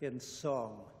celebrated in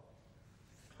song.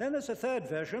 Then there's a third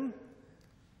vision,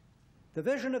 the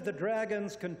vision of the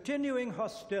dragon's continuing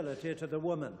hostility to the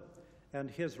woman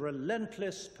and his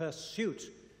relentless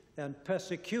pursuit and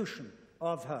persecution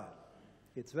of her.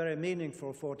 It's very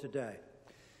meaningful for today.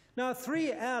 Now,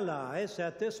 3 allies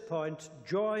at this point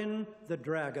join the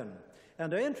dragon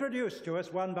and are introduced to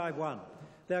us one by one.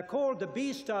 They're called the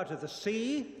beast out of the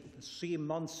sea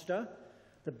monster,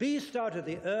 the beast out of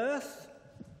the earth,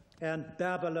 and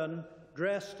Babylon,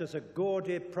 dressed as a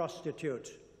gaudy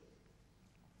prostitute.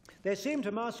 They seem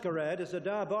to masquerade as a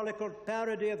diabolical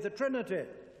parody of the Trinity.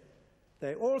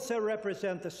 They also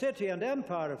represent the city and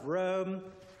empire of Rome,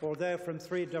 although from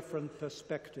 3 different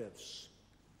perspectives.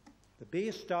 The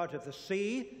beast out of the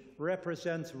sea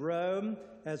represents Rome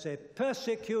as a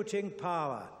persecuting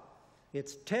power.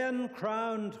 Its 10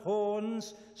 crowned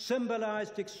horns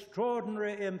symbolized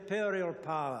extraordinary imperial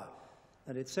power,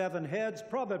 and its 7 heads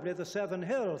probably the 7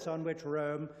 hills on which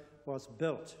Rome was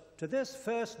built. To this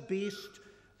first beast,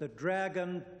 the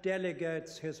dragon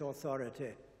delegates his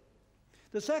authority.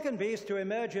 The second beast, who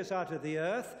emerges out of the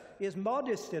earth, is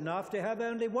modest enough to have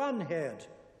only 1 head.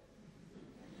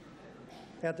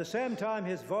 At the same time,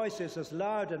 his voice is as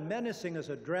loud and menacing as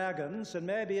a dragon's, and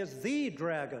maybe as the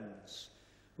dragon's,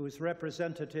 whose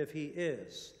representative he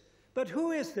is. But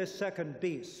who is this second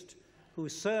beast, who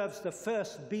serves the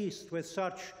first beast with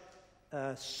such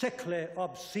sickly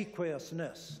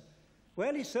obsequiousness?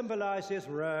 Well, he symbolizes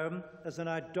Rome as an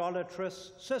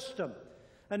idolatrous system,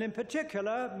 and in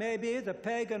particular, maybe the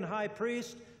pagan high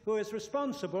priest who is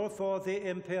responsible for the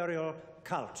imperial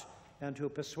cult and who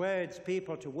persuades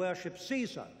people to worship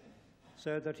Caesar,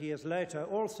 so that he is later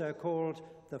also called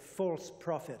the false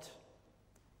prophet.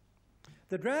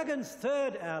 The dragon's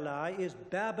third ally is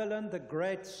Babylon, the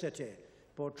great city,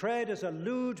 portrayed as a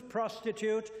lewd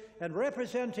prostitute and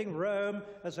representing Rome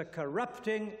as a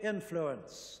corrupting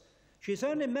influence. She's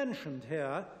only mentioned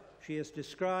here. She is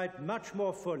described much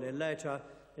more fully later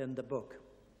in the book.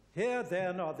 Here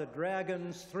then are the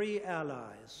dragon's three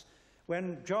allies.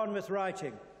 When John was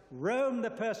writing, Rome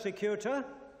the persecutor,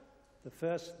 the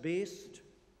first beast,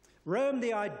 Rome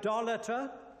the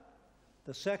idolater,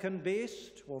 the second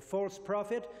beast or false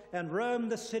prophet, and Rome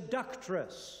the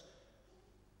seductress,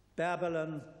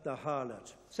 Babylon the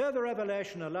harlot. So the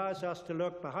Revelation allows us to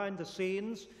look behind the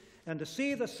scenes and to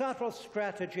see the subtle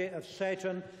strategy of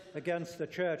Satan against the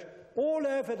church. All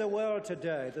over the world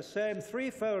today, the same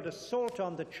threefold assault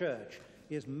on the church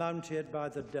is mounted by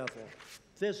the devil.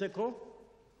 Physical,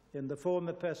 in the form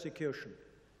of persecution.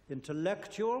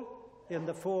 Intellectual, in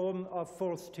the form of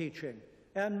false teaching.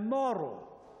 And moral,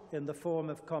 in the form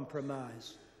of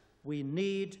compromise. We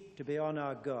need to be on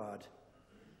our guard.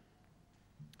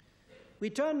 We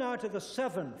turn now to the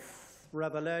seventh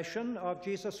revelation of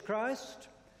Jesus Christ.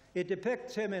 It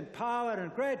depicts him in power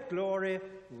and great glory,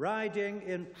 riding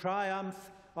in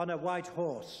triumph on a white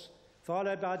horse,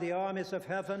 followed by the armies of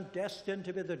heaven, destined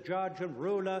to be the judge and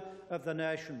ruler of the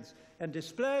nations, and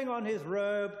displaying on his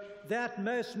robe that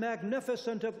most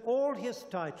magnificent of all his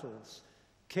titles,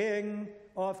 King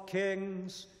of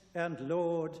Kings and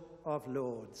Lord of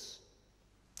Lords.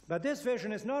 But this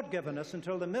vision is not given us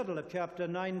until the middle of chapter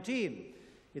 19.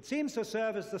 It seems to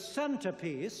serve as the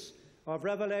centerpiece of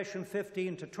Revelation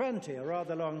 15 to 20, a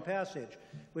rather long passage,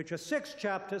 which are 6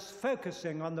 chapters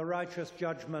focusing on the righteous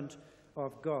judgment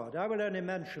of God. I will only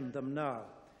mention them now.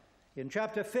 In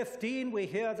chapter 15, we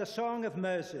hear the Song of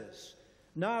Moses,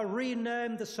 now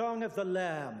renamed the Song of the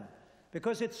Lamb,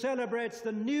 because it celebrates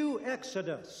the new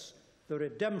Exodus, the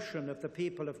redemption of the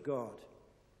people of God.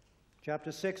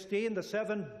 Chapter 16, the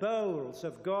 7 bowls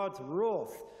of God's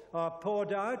wrath are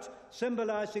poured out,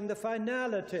 symbolizing the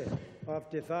finality of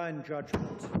divine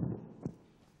judgment.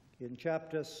 In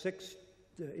chapter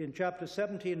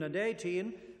 17 and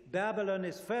 18, Babylon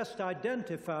is first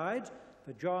identified,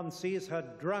 for John sees her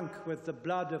drunk with the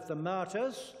blood of the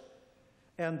martyrs,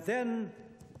 and then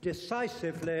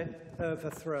decisively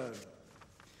overthrown.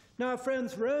 Now,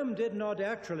 friends, Rome did not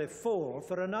actually fall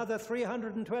for another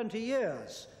 320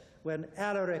 years when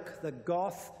Alaric the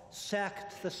Goth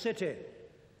sacked the city.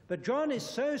 But John is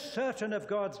so certain of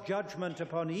God's judgment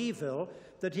upon evil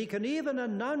that he can even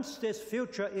announce this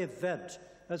future event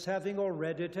as having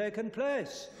already taken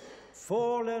place.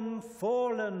 Fallen,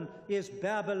 fallen is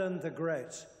Babylon the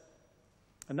Great.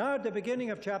 And now at the beginning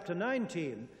of chapter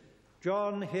 19,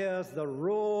 John hears the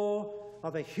roar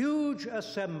of a huge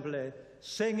assembly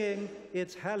singing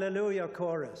its Hallelujah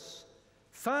chorus.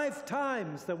 5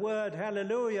 times the word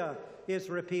hallelujah is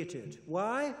repeated.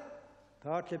 Why?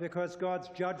 Partly because God's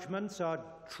judgments are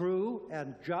true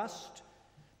and just,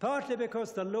 partly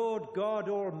because the Lord God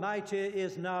Almighty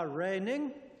is now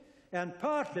reigning, and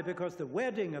partly because the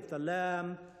wedding of the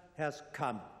Lamb has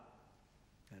come.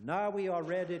 And now we are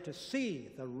ready to see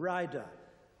the rider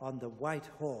on the white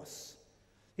horse.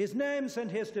 His names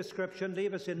and his description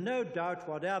leave us in no doubt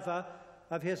whatever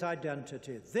of his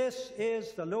identity. This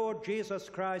is the Lord Jesus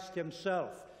Christ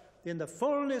himself, in the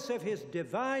fullness of his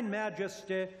divine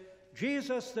majesty,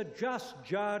 Jesus, the just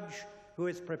judge, who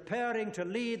is preparing to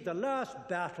lead the last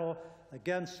battle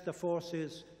against the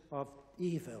forces of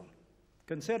evil.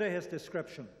 Consider his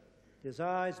description. His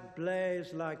eyes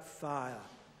blaze like fire,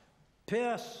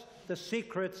 pierce the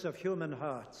secrets of human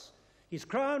hearts. He's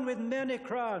crowned with many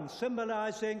crowns,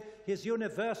 symbolizing his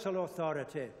universal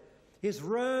authority. His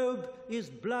robe is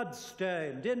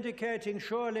blood-stained, indicating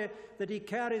surely that he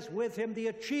carries with him the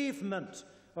achievement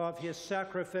of his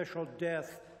sacrificial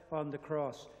death on the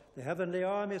cross. The heavenly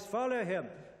armies follow him.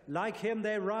 Like him,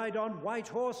 they ride on white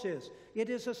horses. It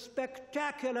is a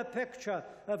spectacular picture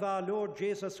of our Lord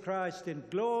Jesus Christ in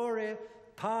glory,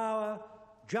 power,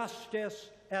 justice,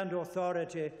 and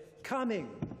authority, coming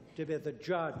to be the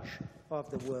judge of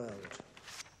the world.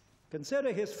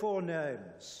 Consider his 4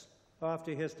 names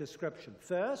after his description.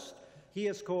 First, he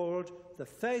is called the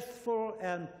faithful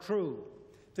and true,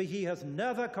 for he has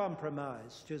never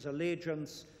compromised his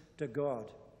allegiance to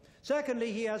God.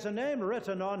 Secondly, he has a name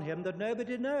written on him that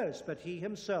nobody knows but he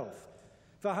himself.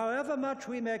 For however much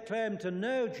we may claim to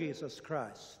know Jesus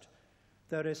Christ,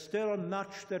 there is still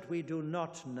much that we do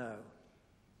not know.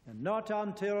 And not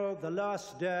until the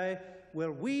last day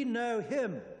will we know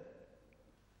him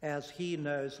as he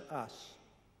knows us.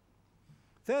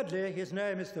 Thirdly, his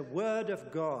name is the Word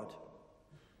of God.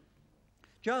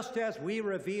 Just as we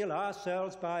reveal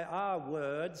ourselves by our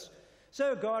words,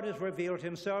 so God has revealed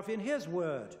himself in his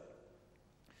Word.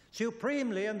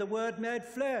 Supremely in the Word made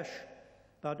flesh,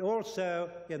 but also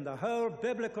in the whole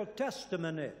biblical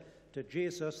testimony to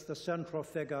Jesus, the central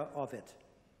figure of it.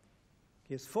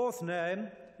 His 4th name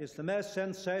is the most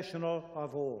sensational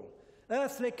of all.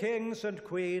 Earthly kings and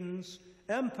queens,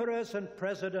 emperors and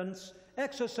presidents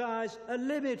exercise a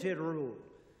limited rule.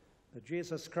 But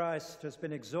Jesus Christ has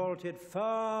been exalted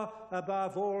far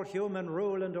above all human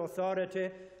rule and authority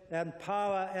and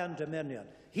power and dominion.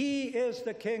 He is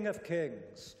the King of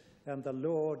kings and the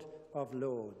Lord of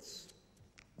lords.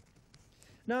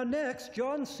 Now next,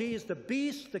 John sees the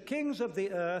beasts, the kings of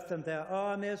the earth, and their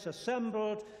armies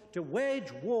assembled to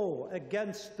wage war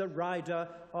against the rider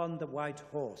on the white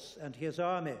horse and his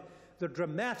army. The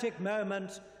dramatic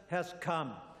moment has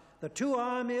come. The two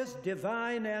armies,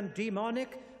 divine and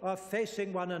demonic, are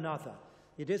facing one another.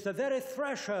 It is the very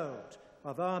threshold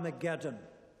of Armageddon.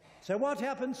 So what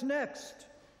happens next?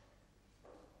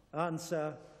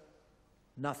 Answer,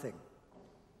 nothing.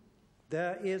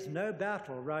 There is no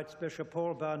battle, writes Bishop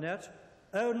Paul Barnett,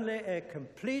 only a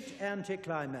complete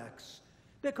anticlimax,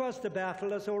 because the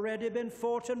battle has already been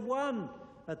fought and won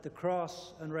at the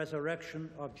cross and resurrection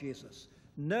of Jesus.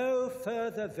 No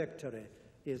further victory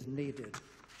is needed.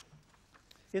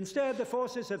 Instead, the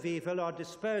forces of evil are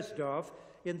disposed of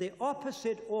in the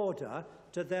opposite order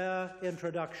to their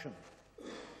introduction.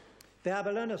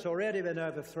 Babylon has already been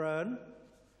overthrown.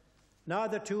 Now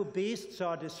the two beasts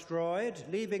are destroyed,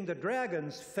 leaving the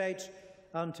dragon's fate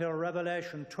until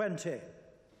Revelation 20.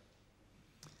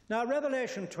 Now,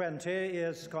 Revelation 20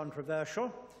 is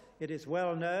controversial. It is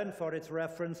well known for its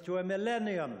reference to a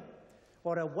millennium,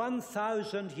 or a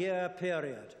 1,000-year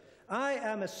period. I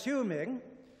am assuming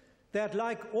that,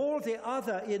 like all the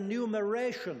other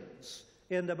enumerations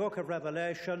in the book of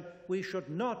Revelation, we should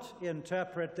not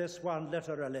interpret this one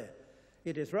literally.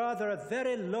 It is rather a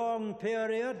very long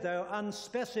period, though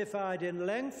unspecified in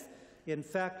length. In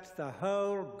fact, the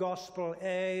whole gospel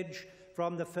age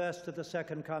from the first to the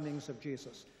second comings of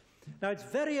Jesus. Now, it's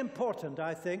very important,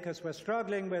 I think, as we're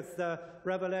struggling with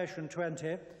Revelation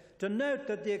 20, to note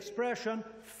that the expression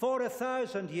for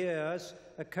 1,000 years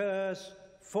occurs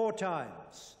 4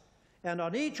 times. And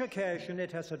on each occasion,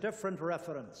 it has a different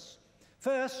reference.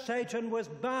 First, Satan was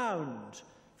bound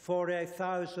for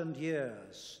 1,000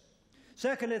 years.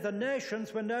 Secondly, the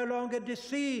nations were no longer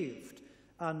deceived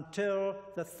until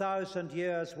the 1,000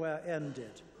 years were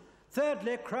ended.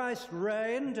 Thirdly, Christ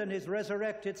reigned, and his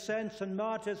resurrected saints and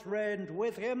martyrs reigned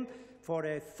with him for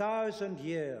 1,000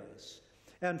 years.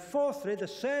 And fourthly, the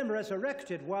same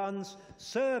resurrected ones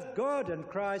served God and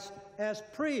Christ as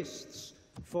priests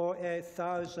for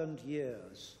 1,000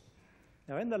 years.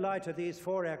 Now, in the light of these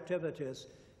 4 activities,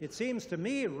 it seems to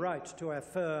me right to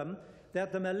affirm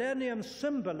that the millennium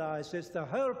symbolizes the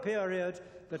whole period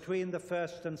between the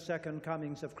first and second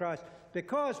comings of Christ.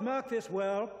 Because, mark this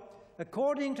well,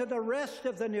 according to the rest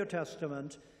of the New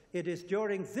Testament, it is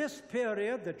during this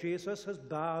period that Jesus has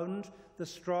bound the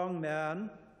strong man,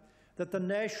 that the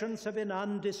nations have been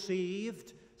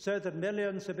undeceived, so that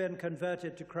millions have been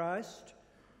converted to Christ,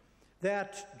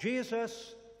 that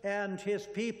Jesus and his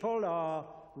people are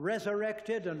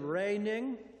resurrected and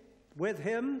reigning with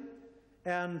him,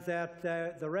 and that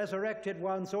the resurrected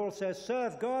ones also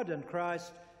serve God and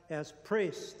Christ as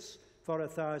priests for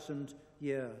 1,000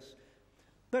 years.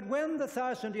 But when the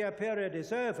 1,000-year period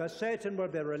is over, Satan will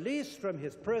be released from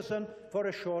his prison for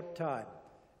a short time,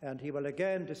 and he will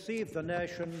again deceive the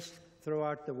nations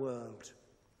throughout the world.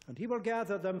 And he will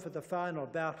gather them for the final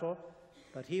battle,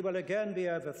 but he will again be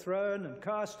overthrown and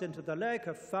cast into the lake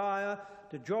of fire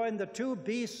to join the 2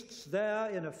 beasts there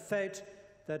in a fate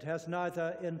that has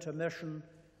neither intermission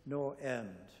nor end.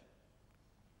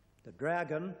 The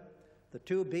dragon, the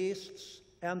 2 beasts,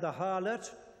 and the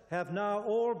harlot have now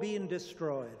all been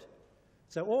destroyed.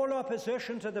 So all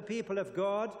opposition to the people of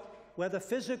God, whether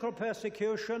physical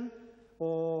persecution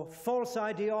or false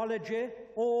ideology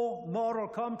or moral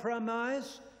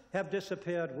compromise, have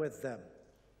disappeared with them.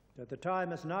 So the time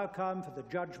has now come for the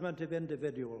judgment of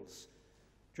individuals.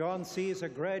 John sees a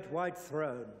great white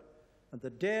throne, and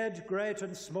the dead, great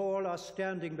and small, are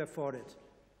standing before it.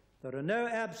 There are no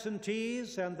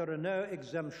absentees and there are no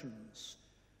exemptions.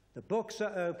 The books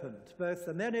are opened, both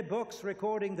the many books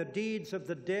recording the deeds of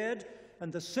the dead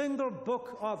and the single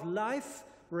book of life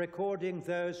recording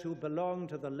those who belong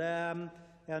to the Lamb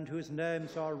and whose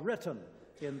names are written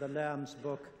in the Lamb's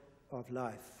book of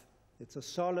life. It's a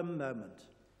solemn moment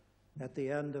at the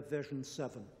end of Vision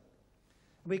 7.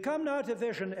 We come now to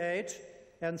Vision 8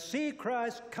 and see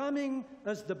Christ coming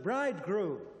as the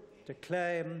bridegroom to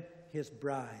claim his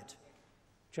bride.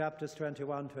 Chapters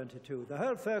 21, 22. The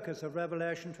whole focus of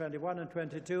Revelation 21 and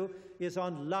 22 is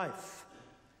on life.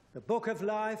 The book of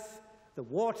life, the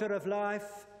water of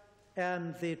life,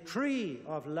 and the tree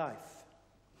of life.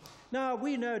 Now,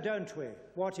 we know, don't we,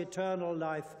 what eternal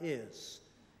life is.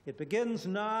 It begins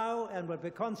now and will be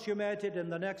consummated in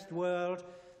the next world.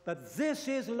 But this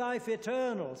is life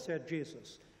eternal, said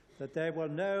Jesus, that they will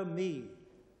know me,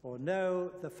 or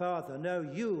know the Father, know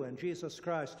you and Jesus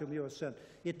Christ whom you have sent.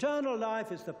 Eternal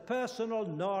life is the personal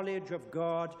knowledge of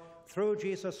God through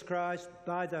Jesus Christ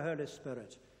by the Holy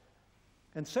Spirit.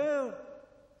 And so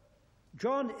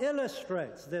John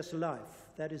illustrates this life,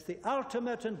 that is the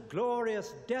ultimate and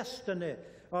glorious destiny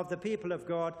of the people of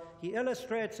God. He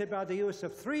illustrates it by the use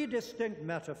of three distinct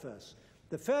metaphors.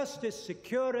 The first is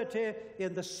security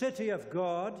in the city of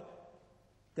God,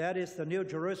 that is the New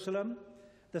Jerusalem.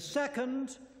 The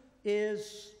second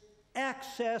is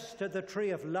access to the tree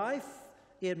of life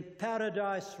in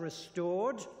paradise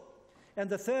restored. And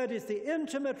the third is the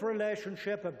intimate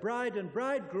relationship of bride and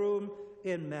bridegroom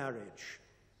in marriage.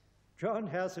 John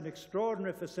has an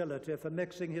extraordinary facility for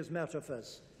mixing his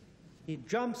metaphors. He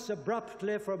jumps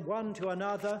abruptly from one to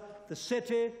another, the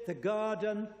city, the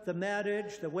garden, the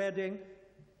marriage, the wedding,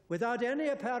 without any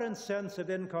apparent sense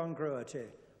of incongruity.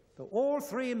 But all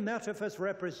three metaphors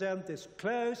represent this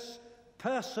close,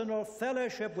 personal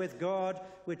fellowship with God,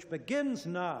 which begins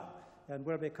now and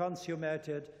will be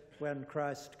consummated when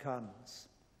Christ comes.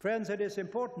 Friends, it is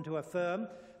important to affirm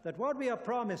that what we are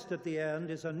promised at the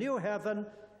end is a new heaven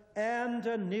and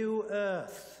a new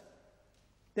earth.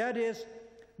 That is,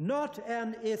 not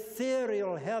an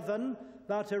ethereal heaven,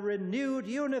 but a renewed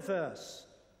universe.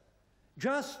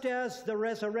 Just as the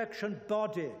resurrection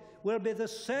body will be the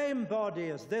same body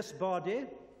as this body,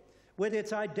 with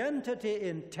its identity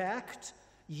intact,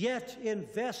 yet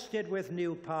invested with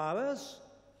new powers,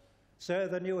 so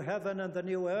the new heaven and the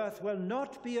new earth will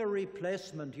not be a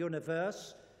replacement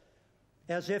universe,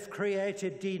 as if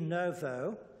created de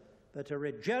novo, but a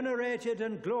regenerated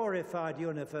and glorified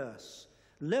universe,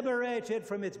 liberated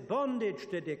from its bondage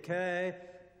to decay,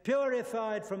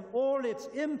 purified from all its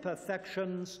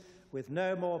imperfections, with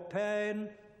no more pain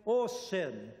or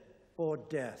sin or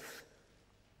death.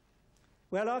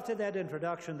 Well, after that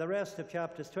introduction, the rest of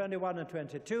chapters 21 and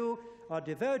 22 are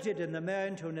devoted in the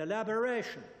main to an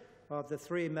elaboration of the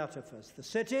three metaphors: the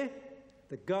city,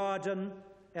 the garden,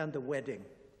 and the wedding.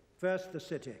 First, the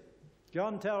city.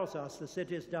 John tells us the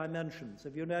city's dimensions.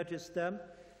 Have you noticed them?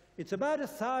 It's about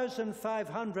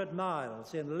 1,500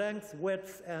 miles in length,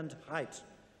 width, and height.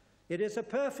 It is a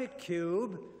perfect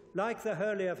cube, like the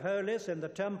Holy of Holies in the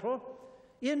temple,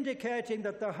 indicating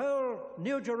that the whole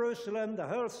New Jerusalem, the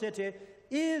whole city,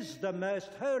 is the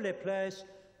most holy place,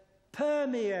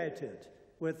 permeated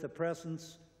with the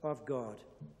presence of God.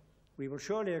 We will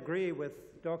surely agree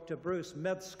with Dr. Bruce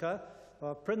Metzger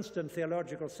of Princeton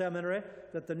Theological Seminary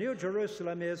that the New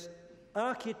Jerusalem is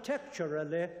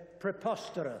architecturally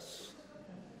preposterous.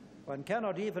 One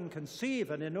cannot even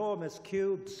conceive an enormous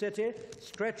cubed city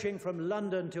stretching from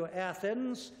London to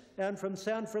Athens and from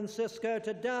San Francisco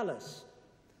to Dallas.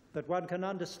 But one can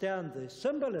understand the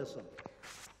symbolism.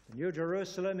 The New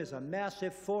Jerusalem is a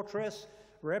massive fortress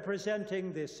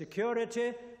representing the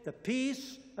security, the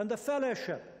peace, and the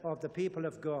fellowship of the people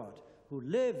of God, who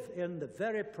live in the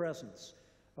very presence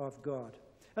of God.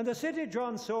 And the city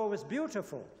John saw was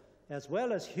beautiful, as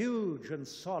well as huge and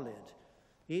solid,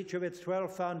 each of its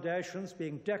 12 foundations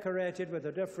being decorated with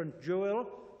a different jewel,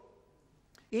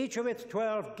 each of its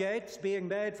 12 gates being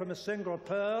made from a single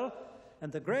pearl,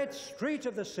 and the great street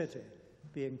of the city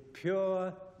being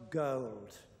pure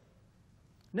gold.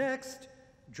 Next,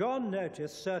 John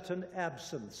noticed certain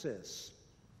absences.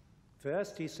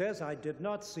 First, he says, I did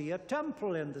not see a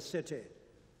temple in the city.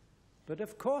 But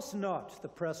of course not. The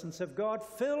presence of God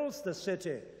fills the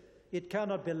city. It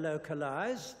cannot be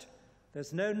localized.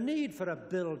 There's no need for a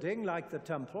building like the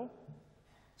temple.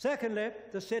 Secondly,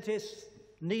 the city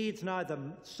needs neither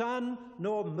sun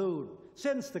nor moon,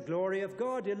 since the glory of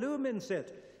God illumines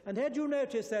it. And had you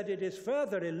noticed that it is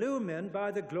further illumined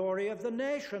by the glory of the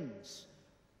nations?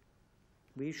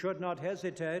 We should not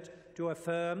hesitate to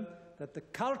affirm that the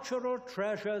cultural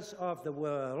treasures of the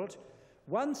world,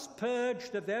 once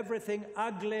purged of everything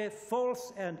ugly,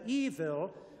 false, and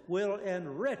evil, will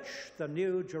enrich the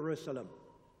New Jerusalem.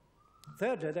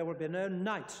 Thirdly, there will be no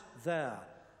night there.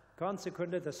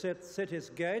 Consequently, the city's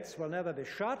gates will never be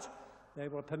shut. They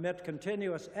will permit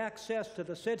continuous access to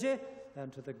the city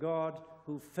and to the God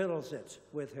who fills it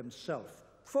with himself.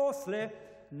 Fourthly,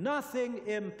 nothing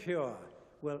impure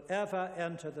will ever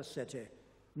enter the city,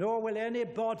 nor will any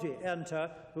body enter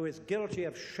who is guilty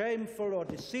of shameful or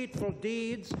deceitful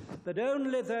deeds, but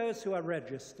only those who are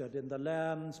registered in the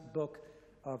Lamb's book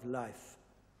of life.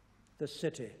 The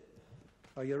city.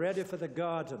 Are you ready for the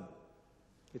garden?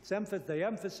 The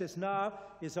emphasis now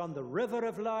is on the river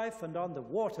of life and on the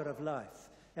water of life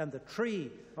and the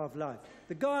tree of life.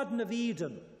 The Garden of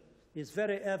Eden is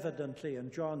very evidently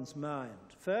in John's mind.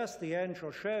 First, the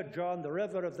angel showed John the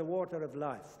river of the water of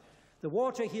life. The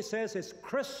water, he says, is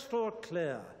crystal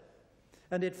clear,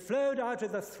 and it flowed out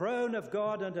of the throne of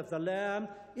God and of the Lamb,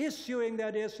 issuing,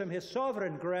 that is, from his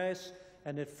sovereign grace,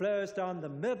 and it flows down the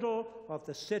middle of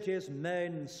the city's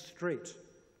main street.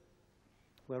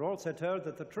 We're also told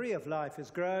that the tree of life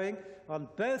is growing on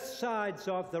both sides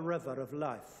of the river of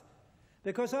life,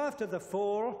 because after the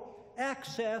fall,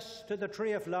 access to the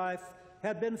tree of life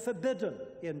had been forbidden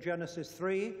in Genesis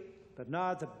 3, but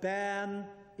now the ban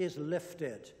is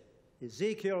lifted.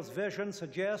 Ezekiel's vision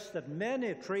suggests that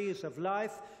many trees of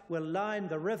life will line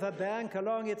the river bank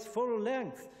along its full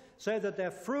length, so that their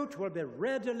fruit will be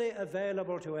readily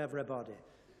available to everybody.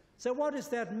 So what does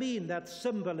that mean, that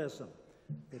symbolism?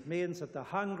 It means that the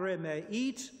hungry may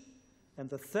eat and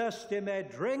the thirsty may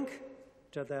drink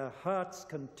to their heart's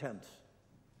content.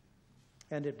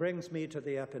 And it brings me to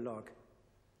the epilogue,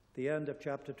 the end of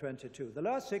chapter 22. The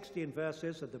last 16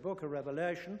 verses of the book of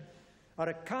Revelation are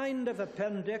a kind of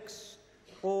appendix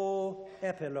or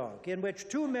epilogue in which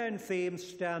two main themes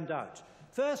stand out.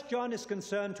 First, John is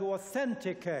concerned to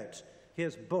authenticate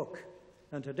his book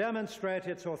and to demonstrate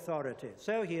its authority.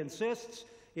 So he insists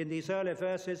in these early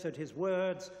verses that his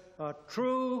words are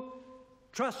true,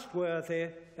 trustworthy,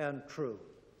 and true.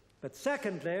 But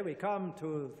secondly, we come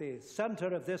to the center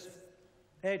of this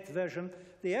eighth vision.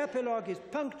 The epilogue is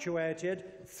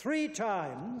punctuated 3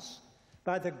 times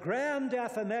by the grand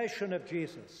affirmation of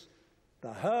Jesus,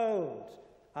 "Behold,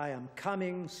 I am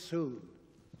coming soon."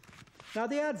 Now,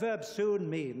 the adverb soon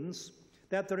means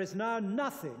that there is now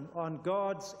nothing on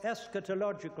God's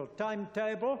eschatological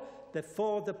timetable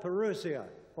before the parousia,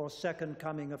 or second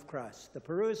coming of Christ. The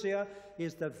parousia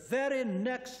is the very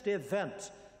next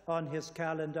event on his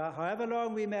calendar, however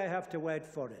long we may have to wait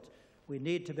for it. We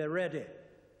need to be ready.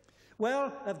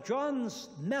 Well, of John's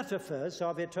metaphors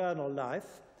of eternal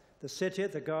life, the city,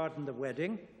 the garden, the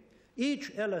wedding,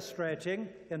 each illustrating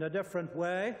in a different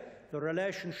way the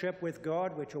relationship with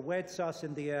God which awaits us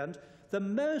in the end, the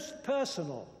most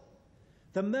personal,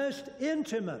 the most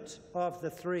intimate of the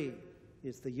 3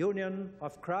 is the union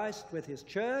of Christ with his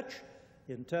church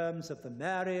in terms of the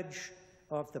marriage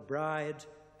of the bride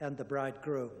and the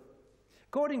bridegroom.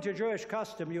 According to Jewish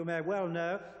custom, you may well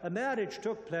know, a marriage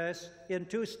took place in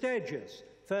 2 stages.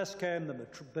 First came the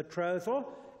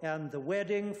betrothal, and the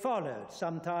wedding followed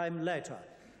sometime later,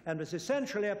 and was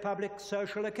essentially a public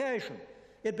social occasion.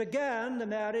 It began, the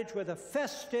marriage, with a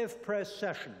festive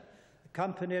procession,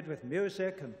 accompanied with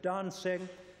music and dancing,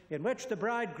 in which the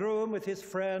bridegroom with his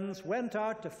friends went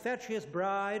out to fetch his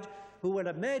bride, who would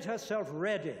have made herself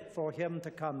ready for him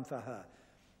to come for her.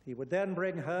 He would then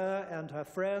bring her and her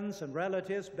friends and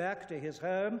relatives back to his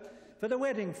home for the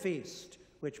wedding feast,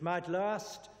 which might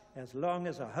last as long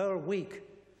as a whole week.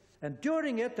 And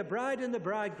during it, the bride and the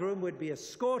bridegroom would be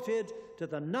escorted to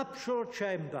the nuptial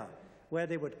chamber, where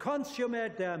they would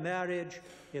consummate their marriage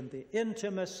in the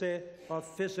intimacy of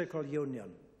physical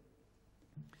union.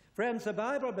 Friends, the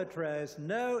Bible betrays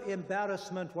no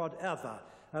embarrassment whatever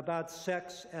about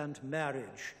sex and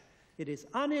marriage. It is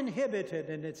uninhibited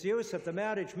in its use of the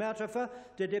marriage metaphor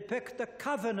to depict the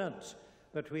covenant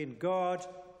between God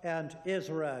and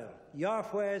Israel.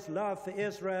 Yahweh's love for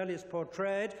Israel is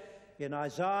portrayed in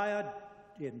Isaiah,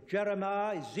 in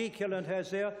Jeremiah, Ezekiel, and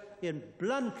Hosea in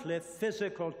bluntly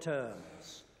physical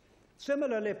terms.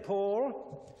 Similarly,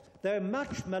 Paul, though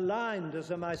much maligned as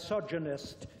a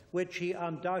misogynist, which he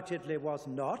undoubtedly was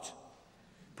not,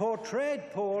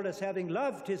 portrayed Paul as having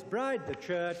loved his bride, the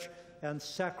church, and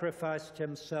sacrificed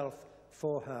himself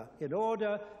for her, in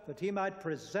order that he might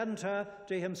present her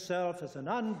to himself as an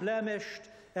unblemished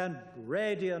and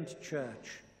radiant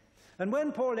church. And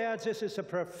when Paul adds this is a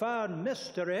profound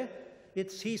mystery,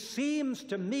 he seems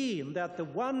to mean that the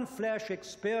one flesh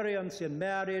experience in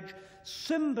marriage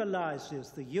symbolizes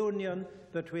the union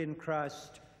between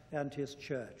Christ and his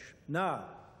church. Now,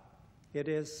 it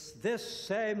is this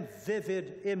same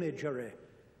vivid imagery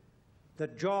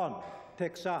that John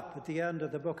picks up at the end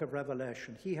of the book of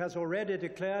Revelation. He has already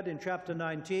declared in chapter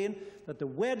 19 that the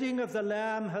wedding of the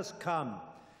Lamb has come,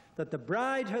 that the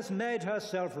bride has made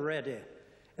herself ready,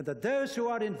 and that those who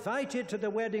are invited to the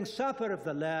wedding supper of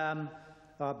the Lamb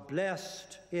are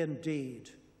blessed indeed.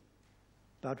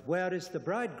 But where is the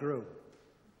bridegroom?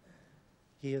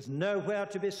 He is nowhere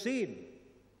to be seen.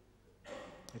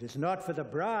 It is not for the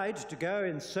bride to go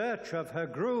in search of her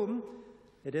groom.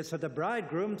 It is for the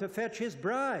bridegroom to fetch his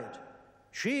bride.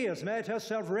 She has made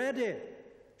herself ready.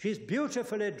 She's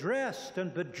beautifully dressed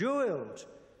and bejeweled.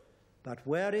 But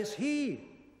where is he?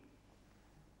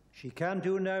 She can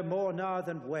do no more now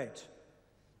than wait.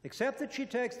 except that she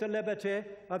takes the liberty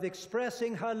of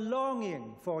expressing her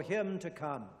longing for him to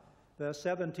come. Verse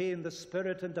 17, the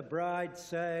Spirit and the bride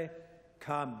say,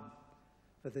 "Come."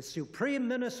 For the supreme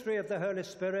ministry of the Holy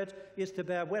Spirit is to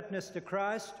bear witness to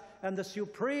Christ, and the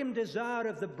supreme desire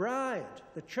of the bride,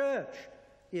 the church,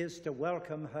 is to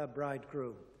welcome her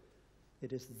bridegroom.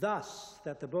 It is thus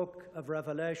that the book of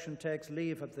Revelation takes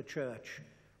leave of the church,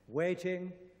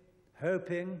 waiting,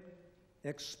 hoping,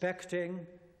 expecting,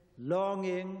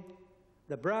 longing,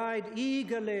 the bride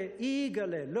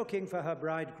eagerly looking for her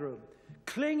bridegroom,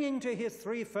 clinging to his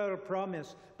threefold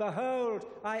promise, "Behold,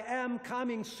 I am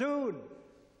coming soon,"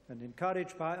 and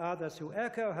encouraged by others who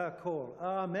echo her call,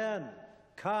 "Amen,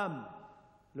 come,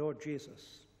 Lord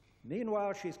Jesus."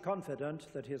 Meanwhile, she's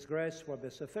confident that his grace will be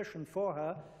sufficient for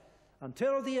her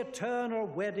until the eternal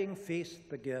wedding feast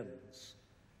begins,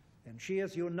 and she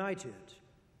is united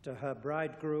to her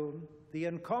bridegroom, the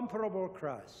incomparable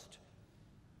Christ,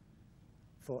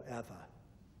 forever.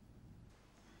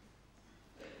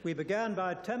 We began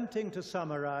by attempting to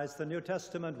summarize the New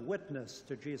Testament witness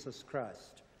to Jesus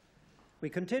Christ. We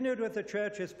continued with the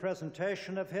church's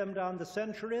presentation of him down the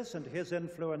centuries and his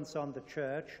influence on the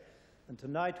church, and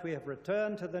tonight we have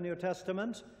returned to the New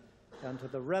Testament and to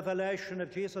the revelation of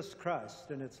Jesus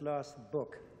Christ in its last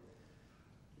book.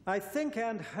 I think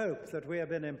and hope that we have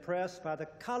been impressed by the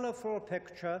colorful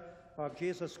picture of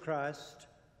Jesus Christ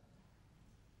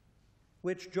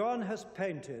which John has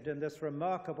painted in this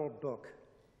remarkable book,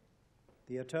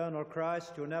 the eternal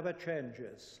Christ who never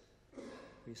changes.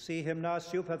 We see him now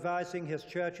supervising his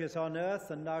churches on earth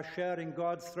and now sharing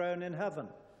God's throne in heaven.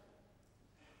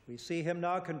 We see him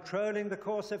now controlling the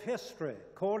course of history,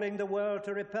 calling the world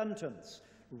to repentance,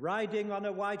 riding on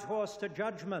a white horse to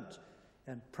judgment,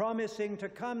 and promising to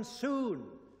come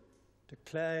soon to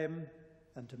claim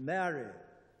and to marry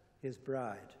his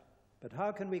bride. But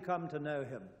how can we come to know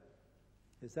him?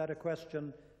 Is that a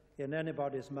question in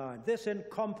anybody's mind? This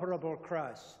incomparable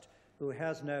Christ who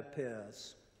has no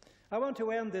peers. I want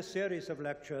to end this series of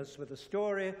lectures with a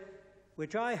story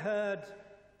which I heard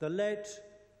the late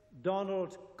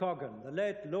Donald Coggan, the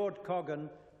late Lord Coggan,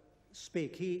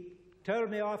 speak. He told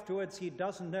me afterwards he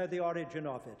doesn't know the origin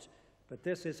of it, but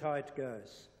this is how it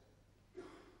goes.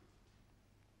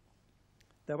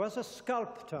 There was a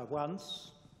sculptor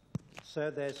once, so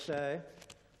they say,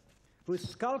 who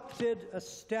sculpted a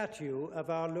statue of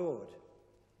our Lord.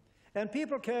 And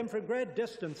people came from great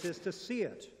distances to see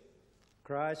it,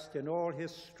 Christ in all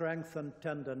his strength and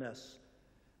tenderness.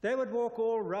 They would walk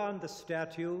all round the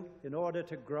statue in order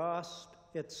to grasp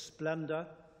its splendor,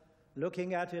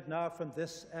 looking at it now from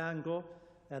this angle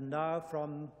and now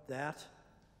from that.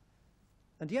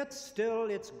 And yet still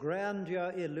its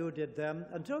grandeur eluded them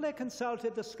until they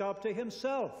consulted the sculptor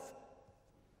himself.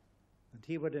 And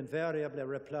he would invariably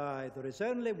reply, "There is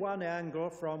only one angle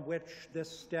from which this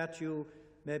statue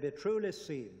may be truly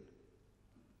seen.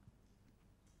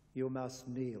 You must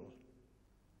kneel."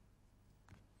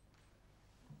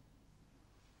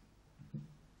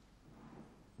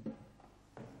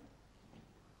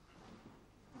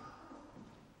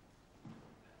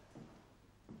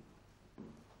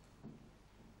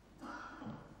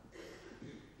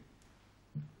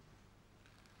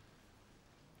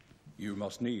 You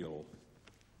must kneel.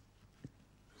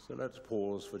 So let's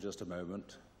pause for just a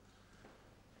moment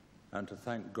and to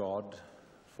thank God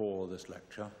for this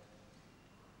lecture.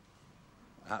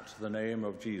 At the name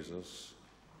of Jesus,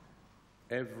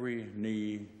 every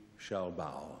knee shall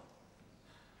bow.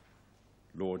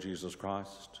 Lord Jesus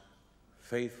Christ,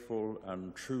 faithful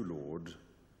and true Lord,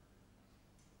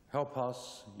 help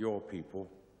us, your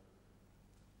people,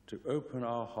 to open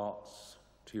our hearts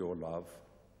to your love,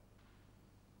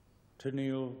 to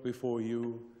kneel before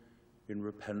you in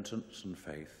repentance and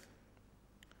faith,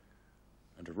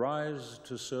 and to rise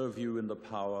to serve you in the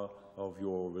power of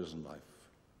your risen life.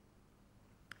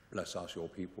 Bless us, your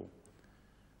people,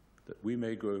 that we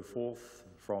may go forth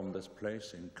from this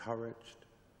place encouraged,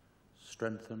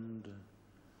 strengthened,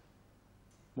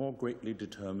 more greatly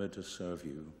determined to serve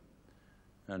you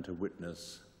and to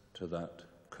witness to that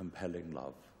compelling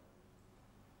love.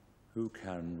 Who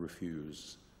can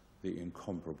refuse the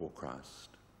incomparable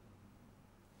Christ?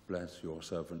 Bless your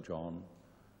servant John.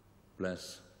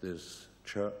 Bless this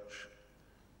church.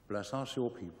 Bless us, your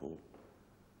people.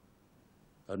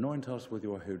 Anoint us with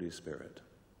your Holy Spirit.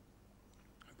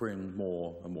 Bring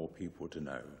more and more people to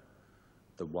know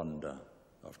the wonder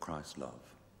of Christ's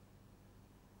love.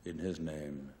 In his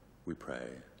name we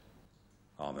pray.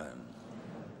 Amen.